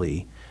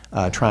actively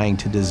trying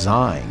to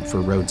design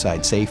for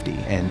roadside safety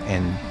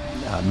and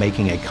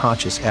making a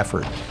conscious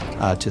effort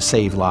to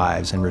save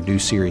lives and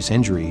reduce serious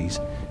injuries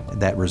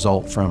that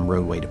result from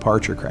roadway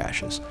departure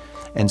crashes.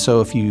 And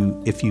so if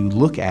you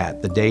look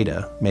at the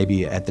data,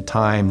 maybe at the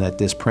time that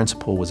this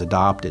principle was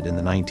adopted in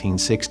the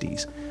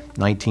 1960s,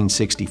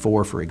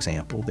 1964, for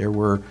example, there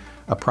were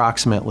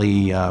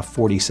approximately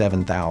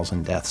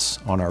 47,000 deaths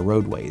on our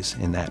roadways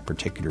in that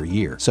particular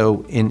year.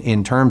 So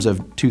in terms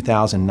of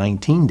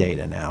 2019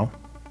 data now,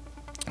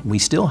 we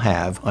still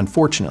have,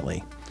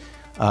 unfortunately,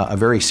 a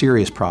very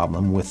serious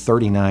problem with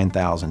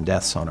 39,000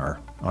 deaths on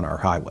our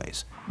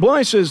highways.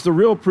 Bly says the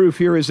real proof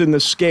here is in the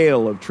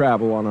scale of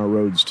travel on our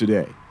roads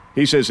today.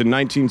 He says in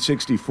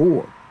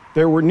 1964,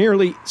 there were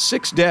nearly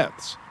 6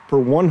 deaths per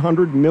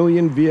 100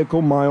 million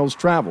vehicle miles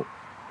traveled.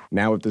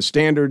 Now, if the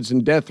standards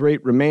and death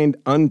rate remained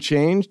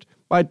unchanged,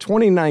 by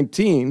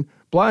 2019,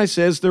 Bly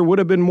says there would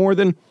have been more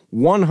than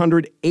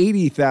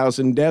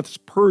 180,000 deaths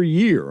per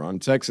year on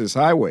Texas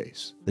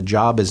highways. The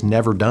job is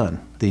never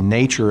done. The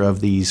nature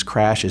of these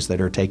crashes that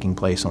are taking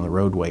place on the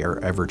roadway are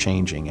ever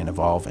changing and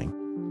evolving.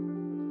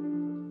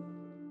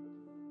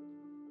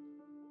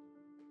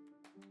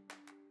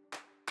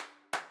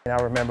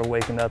 I remember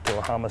waking up to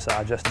a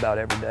homicide just about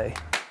every day.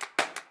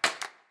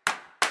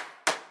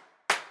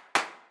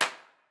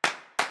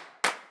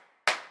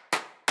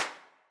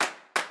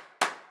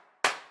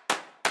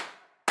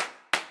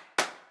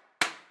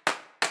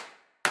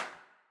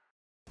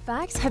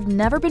 Facts have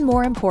never been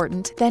more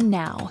important than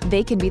now.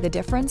 They can be the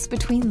difference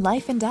between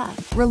life and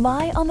death.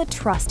 Rely on the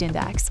Trust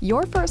Index,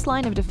 your first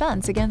line of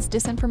defense against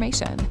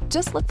disinformation.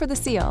 Just look for the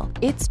seal.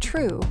 It's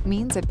true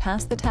means it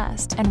passed the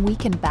test, and we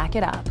can back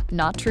it up.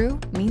 Not true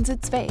means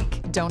it's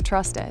fake. Don't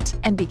trust it.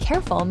 And be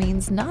careful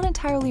means not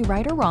entirely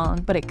right or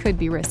wrong, but it could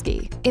be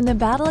risky. In the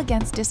battle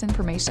against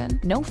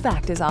disinformation, no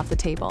fact is off the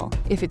table.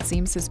 If it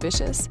seems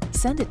suspicious,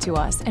 send it to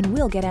us and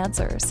we'll get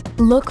answers.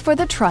 Look for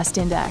the Trust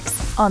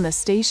Index on the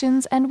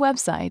stations and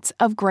websites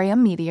of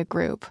Graham Media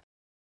Group.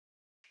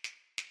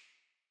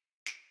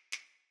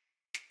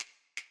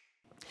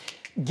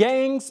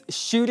 Gangs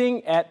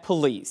shooting at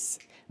police.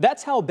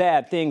 That's how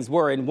bad things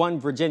were in one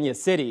Virginia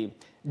city.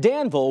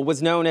 Danville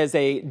was known as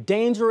a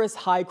dangerous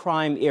high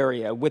crime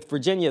area with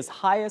Virginia's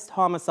highest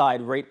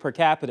homicide rate per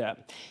capita.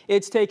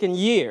 It's taken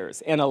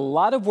years and a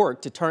lot of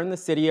work to turn the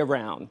city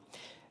around.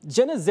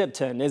 Jenna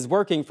Zipton is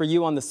working for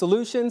you on the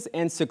solutions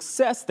and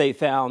success they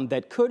found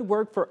that could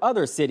work for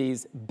other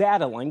cities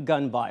battling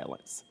gun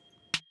violence.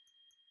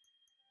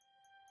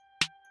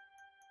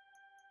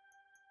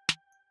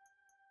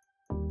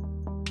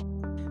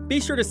 Be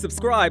sure to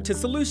subscribe to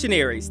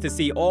Solutionaries to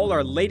see all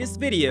our latest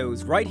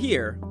videos right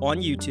here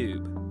on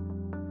YouTube.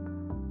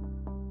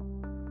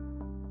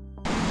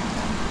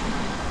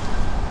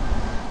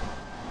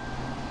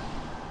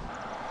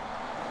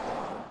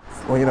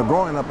 Well,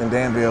 growing up in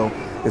Danville,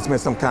 it's been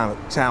some kind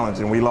of challenge,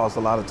 and we lost a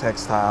lot of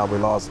textile, we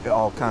lost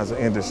all kinds of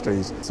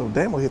industries. So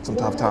Danville hit some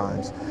tough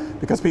times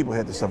because people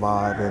had to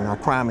survive, and our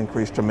crime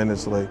increased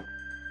tremendously.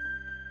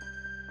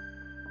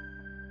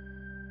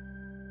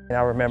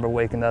 I remember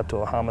waking up to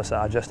a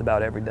homicide just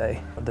about every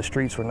day. The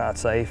streets were not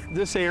safe.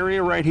 This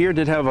area right here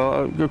did have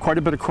quite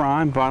a bit of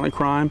crime, violent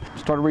crime.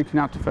 Started reaching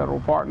out to federal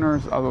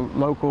partners, other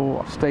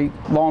local, state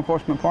law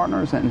enforcement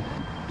partners, and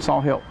saw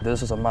help.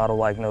 This is a model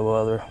like no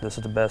other. This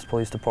is the best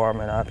police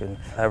department I can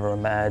ever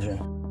imagine.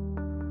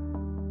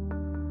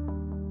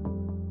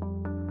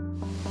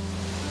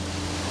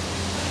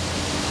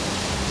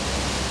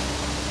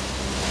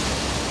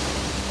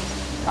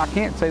 I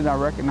can't say that I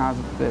recognized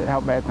how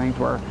bad things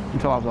were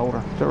until I was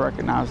older, to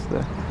recognize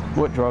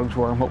what drugs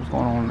were and what was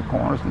going on in the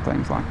corners and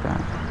things like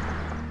that.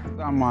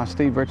 I'm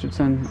Steve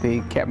Richardson, the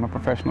Captain of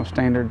Professional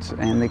Standards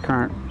and the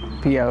current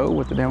PO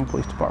with the Danville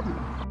Police Department.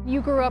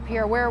 You grew up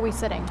here. Where are we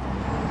sitting?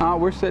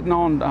 We're sitting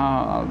on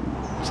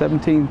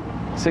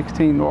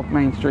 1716 North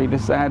Main Street.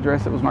 This is the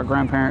address that was my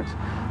grandparents',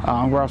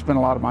 where I spent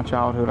a lot of my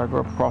childhood. I grew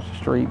up across the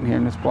street and here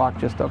in this block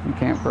just up in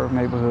Camp Grove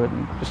neighborhood,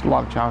 and just a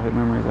lot of childhood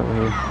memories over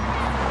here.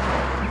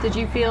 Did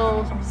you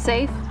feel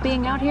safe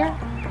being out here?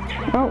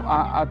 Well,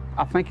 I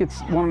think it's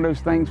one of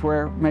those things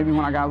where maybe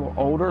when I got a little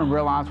older and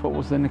realized what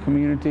was in the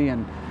community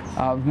and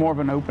more of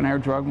an open-air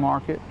drug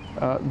market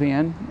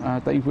then,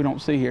 things we don't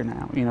see here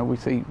now. We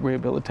see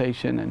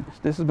rehabilitation, and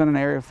this has been an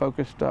area of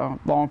focused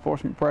law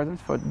enforcement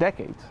presence for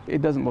decades.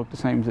 It doesn't look the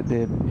same as it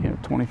did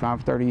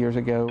 25, 30 years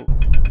ago.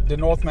 The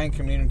North Main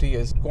community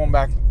is going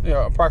back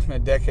approximately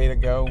a decade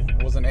ago,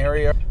 was an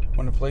area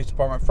when the police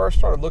department first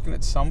started looking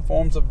at some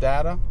forms of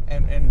data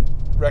and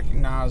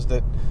recognized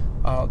that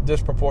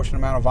disproportionate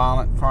amount of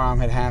violent crime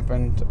had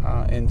happened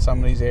in some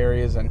of these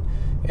areas,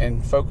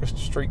 and focused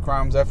street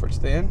crimes efforts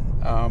then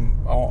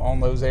on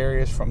those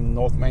areas from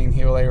North Main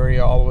Hill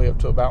area all the way up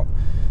to about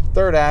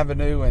 3rd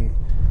Avenue, and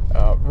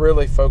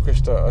really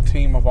focused a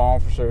team of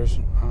officers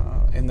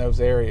in those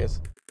areas.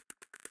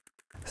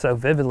 So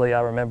vividly,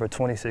 I remember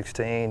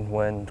 2016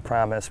 when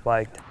crime had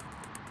spiked.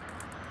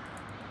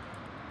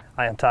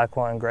 I am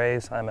Taekwon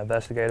Graves. I'm an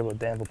investigator with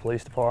Danville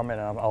Police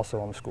Department, and I'm also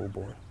on the school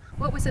board.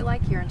 What was it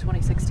like here in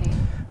 2016?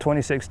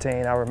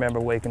 2016, I remember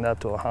waking up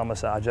to a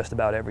homicide just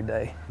about every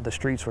day. The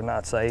streets were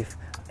not safe,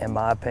 in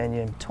my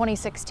opinion.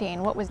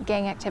 2016, what was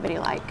gang activity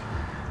like?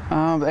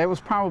 It was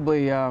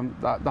probably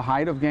the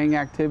height of gang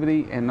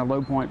activity and the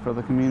low point for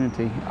the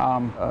community.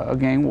 A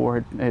gang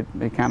war,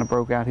 it kind of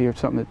broke out here,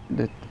 something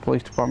that the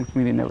police department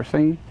community had never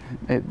seen.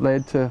 It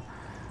led to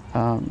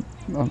a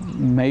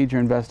major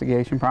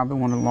investigation, probably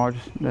one of the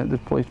largest that the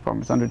police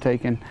department's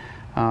undertaken,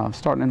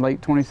 starting in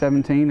late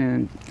 2017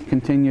 and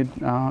continued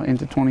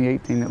into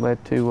 2018. It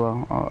led to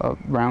a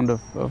round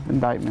of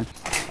indictments.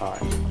 All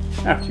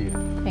right, after you.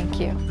 Thank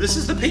you. This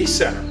is the Peace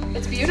Center.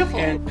 It's beautiful.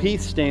 And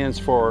PEACE stands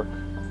for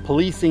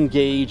Police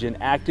Engage and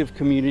Active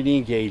Community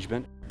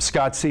Engagement.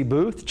 Scott C.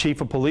 Booth, Chief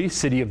of Police,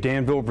 City of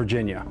Danville,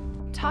 Virginia.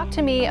 Talk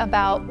to me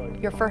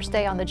about your first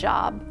day on the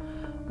job.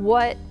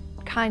 What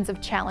kinds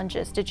of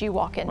challenges did you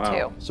walk into?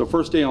 Wow. So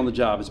first day on the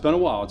job, it's been a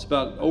while. It's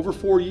about over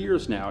 4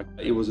 years now.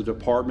 It was a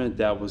department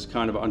that was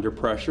kind of under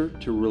pressure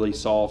to really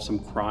solve some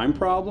crime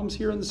problems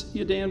here in the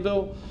city of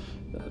Danville.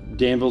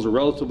 Danville's a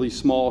relatively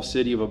small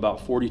city of about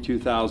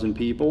 42,000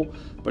 people,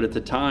 but at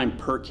the time,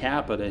 per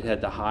capita, it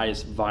had the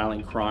highest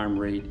violent crime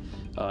rate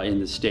in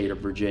the state of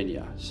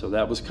Virginia. So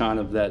that was kind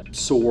of that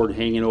sword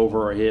hanging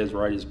over our heads,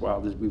 right, as well.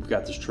 We've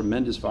got this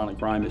tremendous violent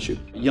crime issue.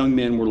 Young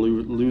men were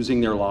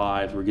losing their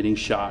lives, were getting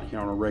shot here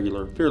on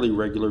a fairly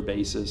regular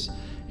basis.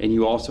 And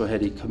you also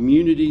had a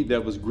community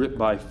that was gripped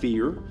by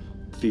fear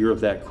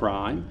of that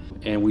crime,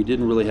 and we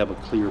didn't really have a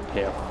clear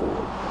path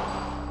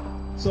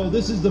forward. So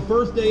this is the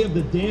first day of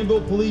the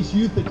Danville Police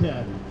Youth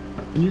Academy,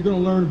 and you're going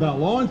to learn about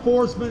law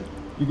enforcement,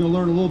 you're going to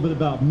learn a little bit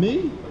about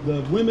me,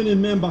 the women and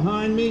men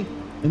behind me,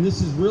 and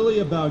this is really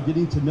about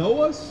getting to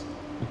know us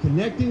and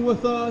connecting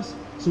with us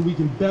so we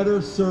can better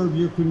serve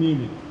your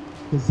community,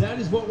 because that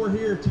is what we're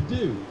here to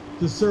do,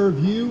 to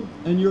serve you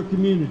and your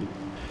community.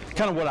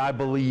 Kind of what I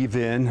believed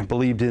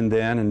in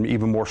then, and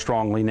even more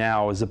strongly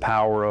now, is the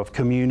power of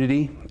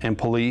community and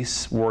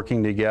police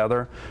working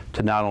together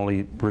to not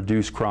only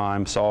reduce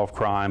crime, solve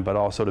crime, but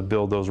also to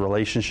build those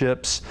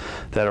relationships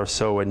that are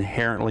so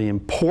inherently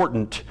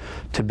important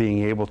to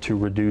being able to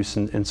reduce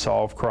and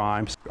solve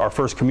crimes. Our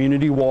first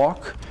community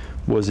walk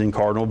was in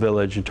Cardinal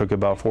Village and took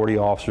about 40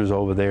 officers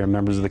over there.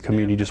 Members of the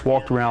community just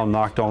walked around,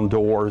 knocked on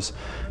doors,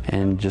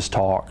 and just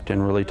talked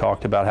and really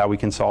talked about how we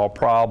can solve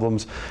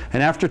problems.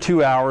 And after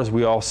 2 hours,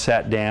 we all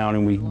sat down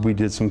and we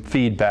did some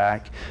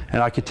feedback,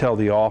 and I could tell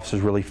the officers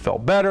really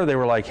felt better. They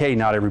were like, hey,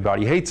 not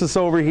everybody hates us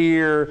over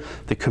here.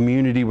 The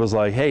community was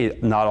like, hey,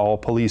 not all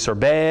police are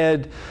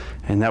bad.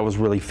 And that was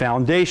really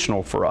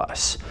foundational for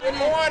us. Good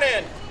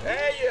morning.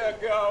 There you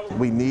go.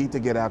 We need to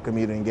get our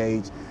community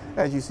engaged,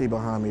 as you see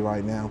behind me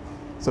right now.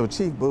 So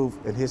Chief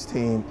Booth and his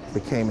team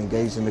became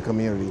engaged in the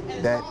community.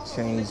 That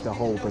changed the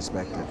whole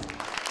perspective.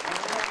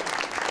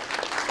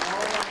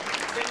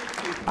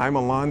 I'm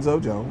Alonzo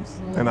Jones,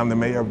 and I'm the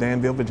mayor of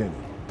Danville, Virginia.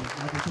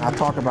 I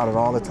talk about it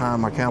all the time.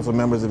 My council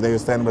members, if they were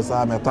standing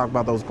beside me, I talk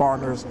about those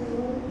partners.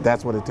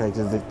 That's what it takes,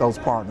 is those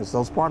partners.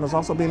 Those partners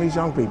also being these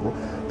young people,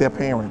 their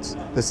parents,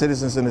 the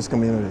citizens in this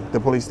community, the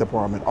police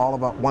department, all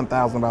about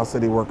 1,000 of our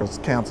city workers,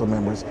 council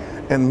members,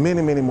 and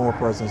many, many more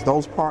persons.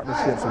 Those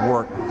partnerships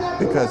work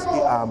because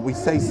we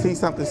see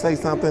something, say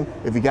something.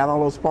 If you got all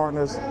those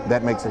partners,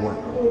 that makes it work.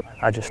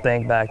 I just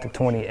think back to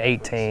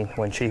 2018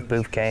 when Chief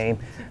Booth came.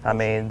 I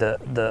mean,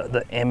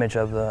 the image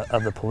of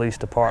the police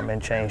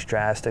department changed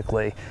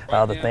drastically.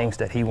 The things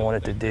that he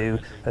wanted to do,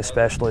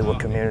 especially with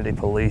community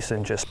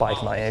policing, just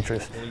spiked my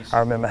interest. I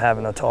remember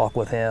having a talk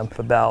with him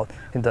about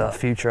the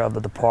future of the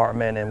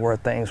department and where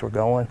things were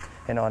going,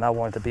 and I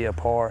wanted to be a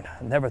part.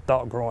 I never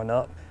thought growing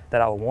up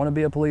that I would want to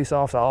be a police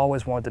officer. I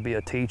always wanted to be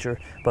a teacher,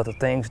 but the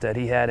things that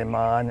he had in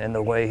mind and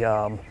the way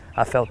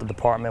I felt the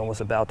department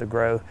was about to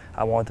grow,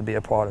 I wanted to be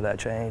a part of that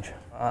change.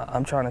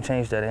 I'm trying to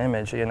change that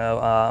image,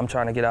 I'm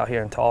trying to get out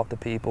here and talk to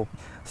people.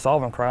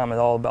 Solving crime is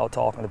all about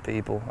talking to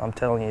people. I'm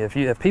telling you,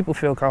 if people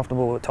feel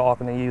comfortable with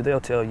talking to you,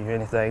 they'll tell you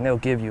anything, they'll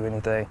give you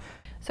anything.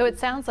 So it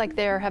sounds like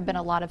there have been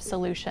a lot of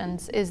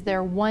solutions. Is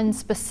there one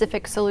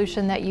specific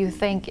solution that you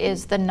think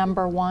is the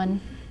number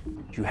one?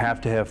 You have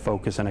to have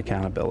focus and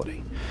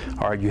accountability.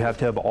 All right, you have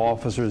to have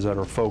officers that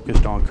are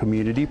focused on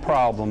community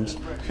problems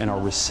and are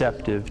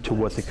receptive to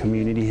what the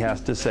community has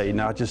to say,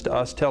 not just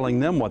us telling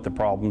them what the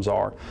problems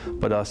are,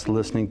 but us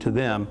listening to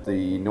them.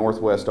 The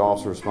Northwest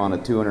officer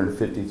responded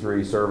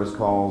 253 service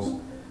calls,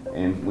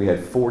 and we had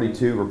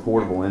 42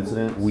 reportable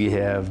incidents. We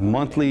have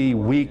monthly,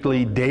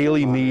 weekly,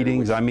 daily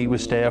meetings. I meet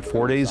with staff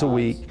 4 days a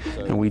week,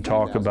 and we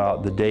talk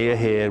about the day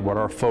ahead, what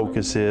our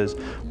focus is,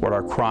 what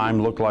our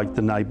crime looked like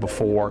the night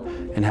before,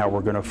 and how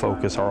we're going to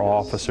focus our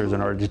officers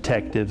and our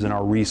detectives and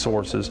our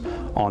resources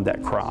on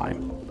that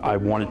crime. I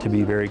want it to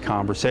be very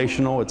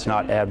conversational. It's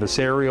not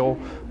adversarial,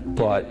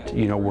 but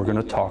you know, we're going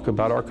to talk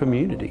about our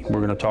community. We're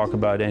going to talk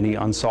about any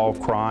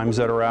unsolved crimes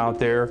that are out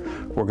there.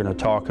 We're going to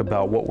talk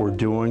about what we're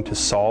doing to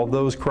solve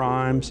those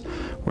crimes.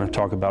 We're going to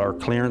talk about our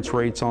clearance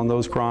rates on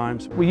those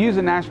crimes. We use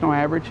the national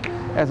average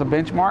as a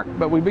benchmark,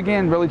 but we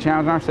began really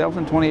challenging ourselves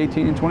in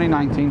 2018 and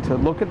 2019 to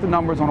look at the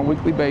numbers on a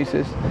weekly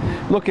basis,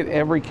 look at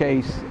every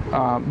case,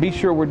 be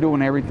sure we're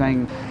doing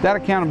everything. That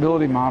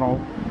accountability model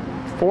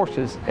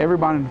forces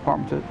everybody in the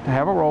department to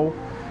have a role,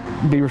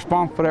 be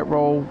responsible for that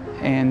role,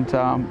 and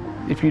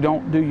if you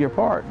don't do your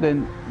part,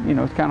 then you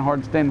know it's kind of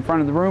hard to stand in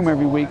front of the room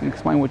every week and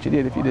explain what you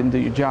did if you didn't do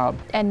your job.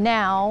 And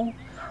now,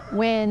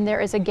 when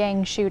there is a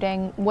gang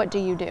shooting, what do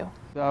you do?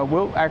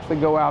 We'll actually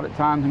go out at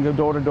times and go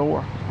door to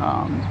door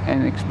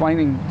and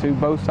explaining to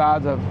both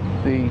sides of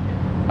the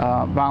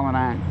violent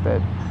act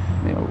that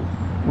you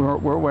know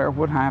we're aware of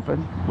what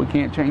happened. We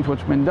can't change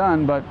what's been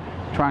done, but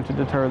trying to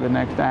deter the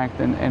next act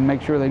and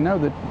make sure they know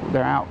that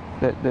they're out,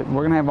 that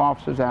we're going to have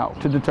officers out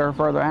to deter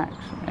further acts.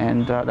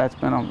 And that's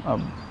been a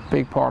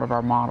big part of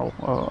our model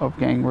of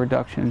gang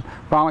reduction,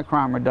 violent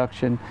crime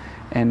reduction,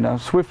 and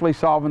swiftly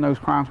solving those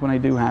crimes when they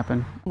do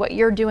happen. What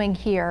you're doing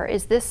here,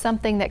 is this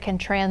something that can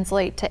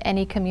translate to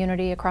any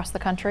community across the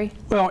country?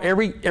 Well,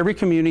 every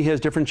community has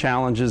different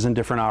challenges and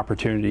different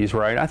opportunities,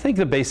 right? I think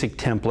the basic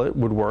template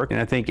would work, and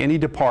I think any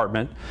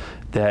department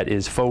that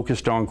is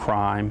focused on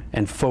crime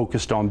and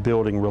focused on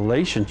building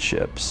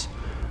relationships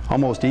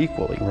almost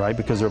equally, right?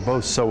 Because they're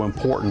both so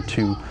important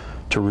to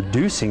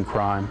reducing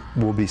crime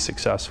will be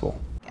successful.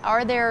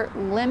 Are there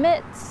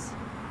limits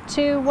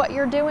to what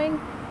you're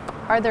doing?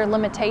 Are there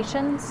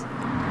limitations?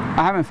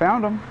 I haven't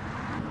found them.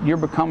 You're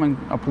becoming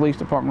a police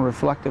department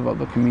reflective of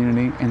the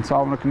community and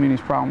solving the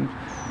community's problems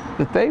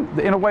that they,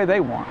 in a way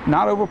they want.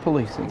 Not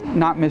over-policing,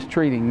 not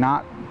mistreating,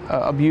 not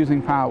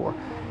abusing power.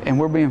 And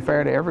we're being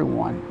fair to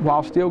everyone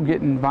while still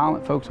getting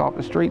violent folks off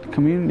the street. The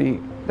community,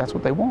 that's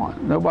what they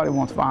want. Nobody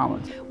wants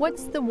violence.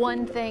 What's the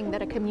one thing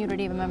that a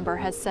community member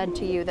has said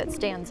to you that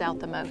stands out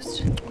the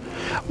most?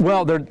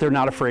 Well, they're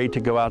not afraid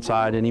to go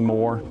outside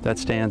anymore.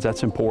 That's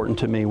important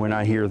to me when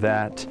I hear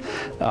that.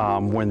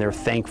 When they're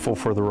thankful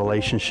for the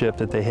relationship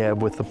that they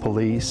have with the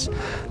police,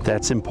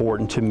 that's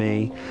important to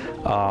me.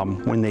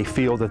 When they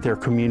feel that their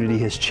community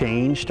has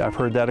changed, I've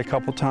heard that a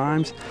couple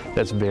times.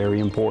 That's very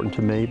important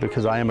to me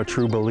because I am a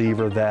true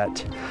believer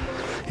that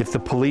if the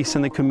police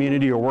and the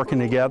community are working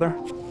together,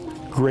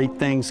 great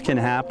things can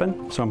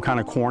happen. So I'm kind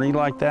of corny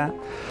like that.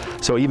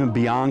 So even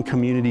beyond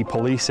community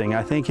policing,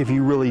 I think if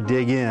you really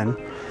dig in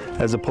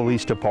as a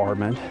police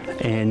department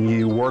and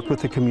you work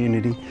with the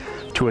community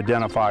to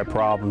identify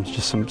problems,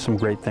 just some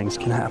great things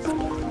can happen.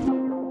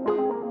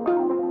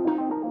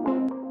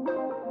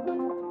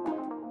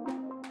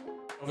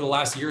 Over the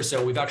last year or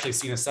so, we've actually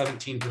seen a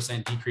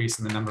 17% decrease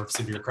in the number of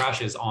severe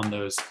crashes on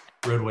those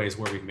roadways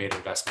where we've made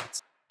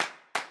investments.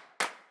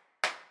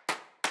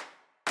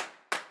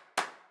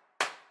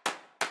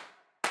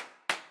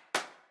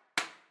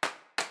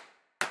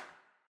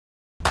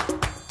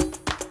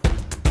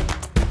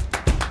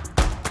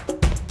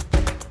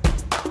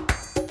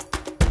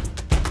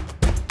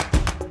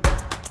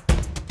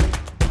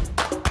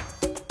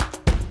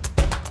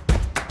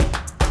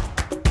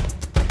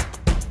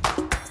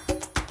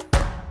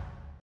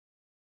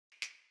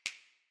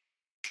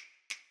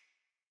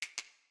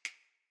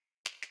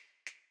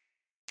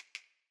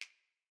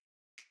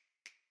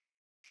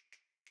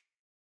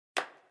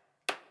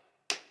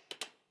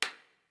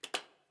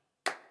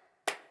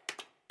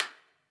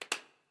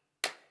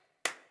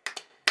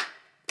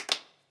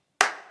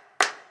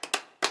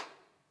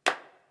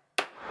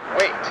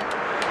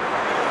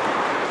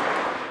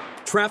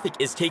 Traffic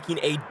is taking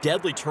a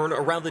deadly turn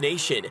around the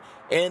nation,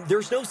 and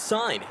there's no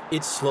sign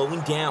it's slowing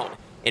down.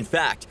 In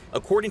fact,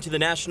 according to the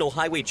National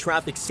Highway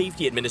Traffic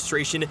Safety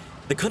Administration,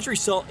 the country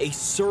saw a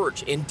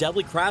surge in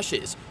deadly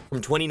crashes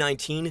from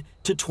 2019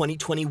 to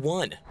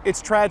 2021.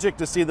 It's tragic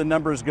to see the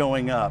numbers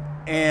going up,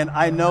 and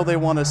I know they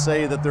want to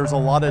say that there's a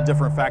lot of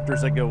different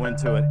factors that go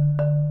into it.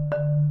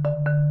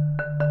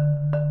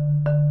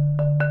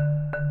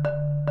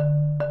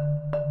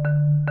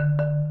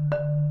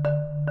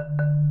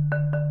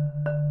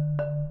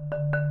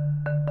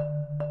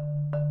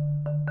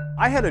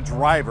 I had a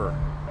driver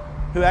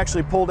who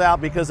actually pulled out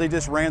because they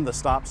just ran the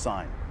stop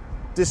sign.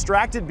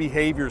 Distracted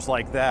behaviors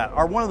like that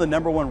are one of the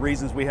 #1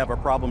 reasons we have a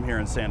problem here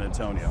in San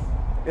Antonio,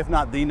 if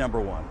not the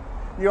 #1.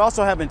 You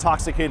also have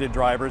intoxicated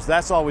drivers,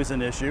 that's always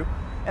an issue.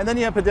 And then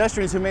you have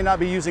pedestrians who may not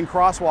be using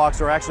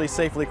crosswalks or actually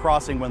safely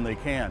crossing when they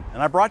can.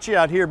 And I brought you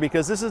out here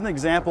because this is an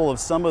example of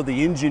some of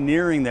the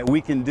engineering that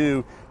we can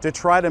do to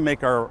try to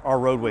make our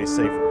roadways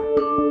safer.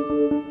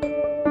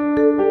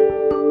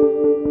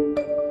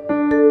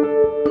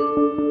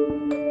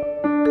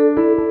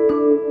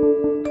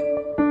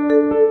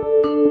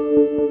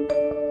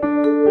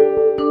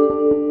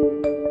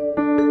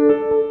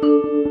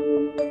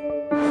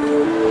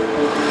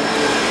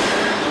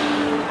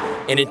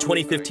 And in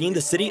 2015, the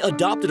city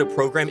adopted a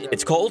program.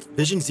 It's called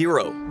Vision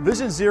Zero.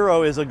 Vision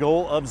Zero is a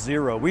goal of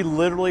zero. We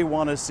literally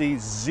want to see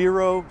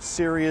 0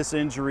 serious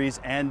injuries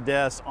and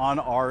deaths on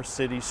our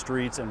city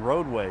streets and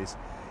roadways.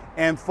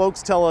 And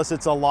folks tell us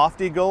it's a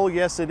lofty goal.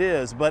 Yes, it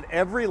is, but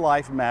every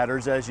life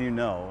matters, as you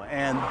know.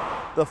 And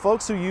the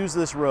folks who use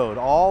this road,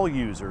 all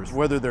users,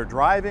 whether they're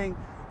driving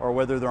or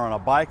whether they're on a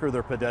bike or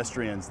they're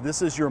pedestrians,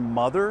 this is your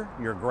mother,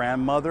 your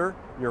grandmother,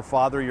 your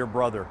father, your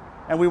brother.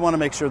 And we want to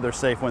make sure they're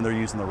safe when they're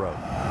using the road.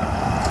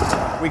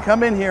 We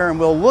come in here and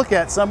we'll look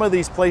at some of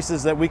these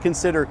places that we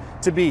consider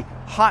to be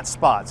hot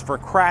spots for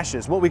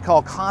crashes, what we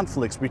call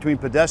conflicts between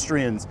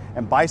pedestrians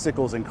and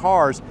bicycles and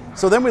cars.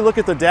 So then we look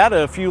at the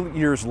data a few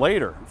years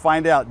later,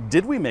 find out,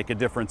 did we make a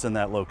difference in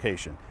that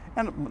location?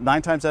 And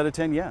 9 times out of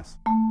 10, yes.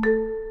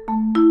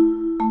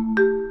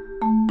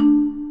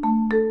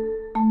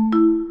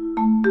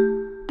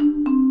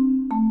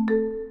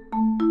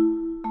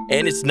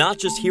 And it's not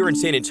just here in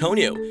San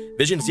Antonio.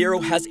 Vision Zero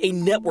has a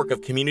network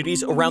of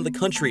communities around the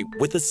country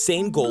with the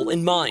same goal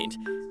in mind.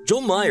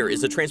 Joel Meyer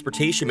is a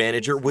transportation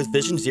manager with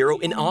Vision Zero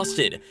in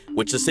Austin,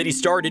 which the city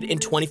started in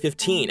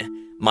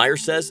 2015. Meyer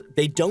says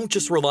they don't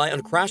just rely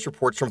on crash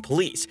reports from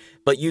police,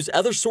 but use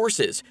other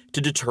sources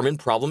to determine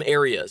problem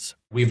areas.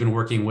 We've been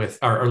working with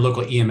our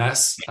local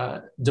EMS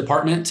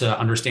department to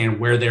understand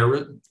where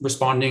they're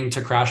responding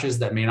to crashes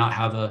that may not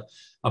have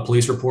a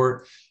police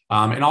report.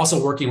 And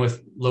also working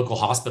with local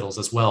hospitals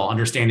as well,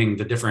 understanding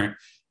the different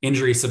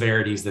injury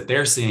severities that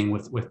they're seeing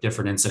with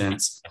different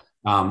incidents.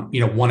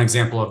 One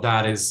example of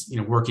that is,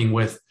 working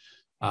with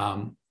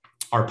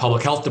our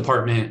public health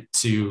department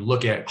to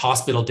look at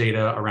hospital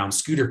data around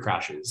scooter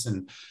crashes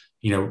and,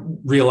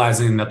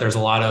 realizing that there's a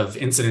lot of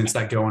incidents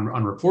that go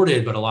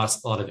unreported, but a lot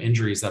of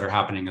injuries that are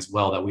happening as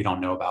well that we don't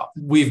know about.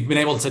 We've been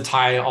able to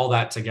tie all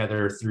that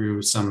together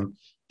through some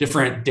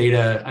different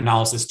data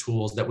analysis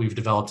tools that we've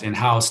developed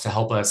in-house to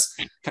help us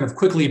kind of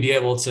quickly be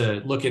able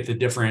to look at the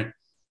different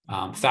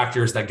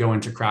factors that go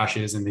into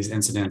crashes and these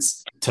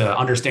incidents to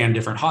understand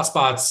different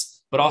hotspots,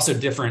 but also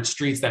different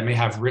streets that may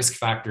have risk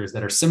factors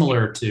that are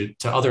similar to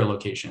other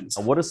locations.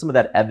 What is some of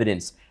that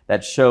evidence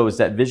that shows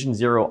that Vision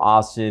Zero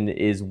Austin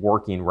is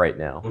working right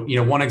now?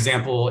 One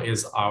example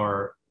is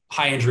our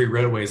high injury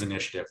roadways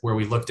initiative, where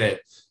we looked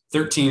at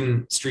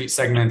 13 street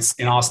segments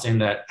in Austin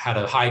that had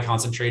a high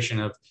concentration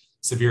of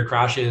severe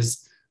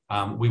crashes.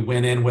 We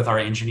went in with our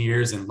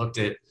engineers and looked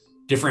at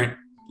different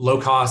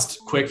low-cost,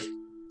 quick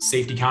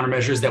safety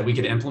countermeasures that we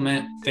could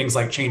implement. Things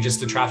like changes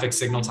to traffic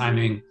signal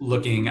timing,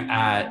 looking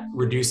at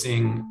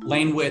reducing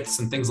lane widths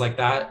and things like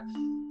that.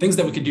 Things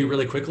that we could do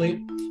really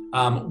quickly.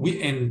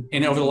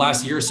 And over the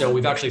last year or so,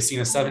 we've actually seen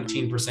a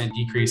 17%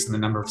 decrease in the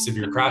number of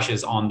severe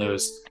crashes on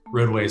those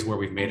roadways where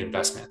we've made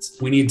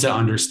investments. We need to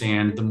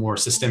understand the more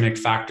systemic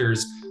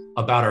factors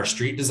about our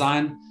street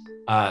design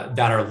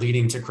that are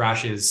leading to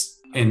crashes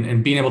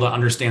and being able to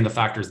understand the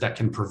factors that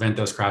can prevent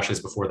those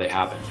crashes before they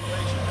happen.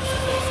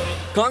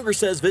 Congress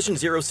says Vision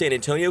Zero San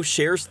Antonio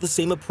shares the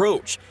same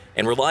approach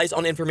and relies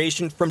on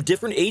information from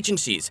different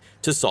agencies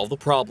to solve the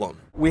problem.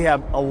 We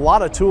have a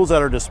lot of tools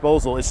at our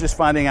disposal. It's just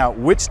finding out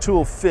which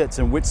tool fits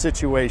in which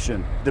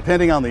situation,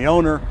 depending on the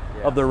owner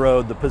of the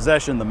road, the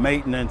possession, the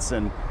maintenance,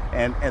 and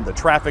the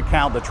traffic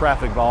count, the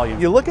traffic volume.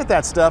 You look at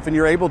that stuff and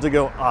you're able to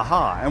go,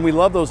 aha. And we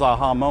love those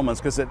aha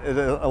moments because it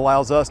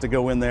allows us to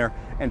go in there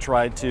and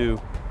try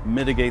to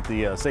mitigate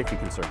the safety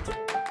concerns.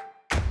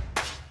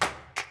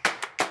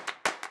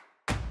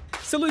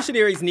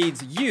 Solutionaries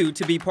needs you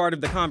to be part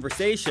of the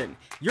conversation.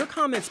 Your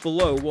comments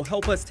below will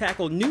help us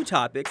tackle new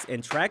topics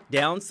and track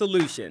down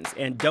solutions.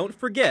 And don't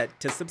forget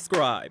to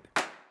subscribe.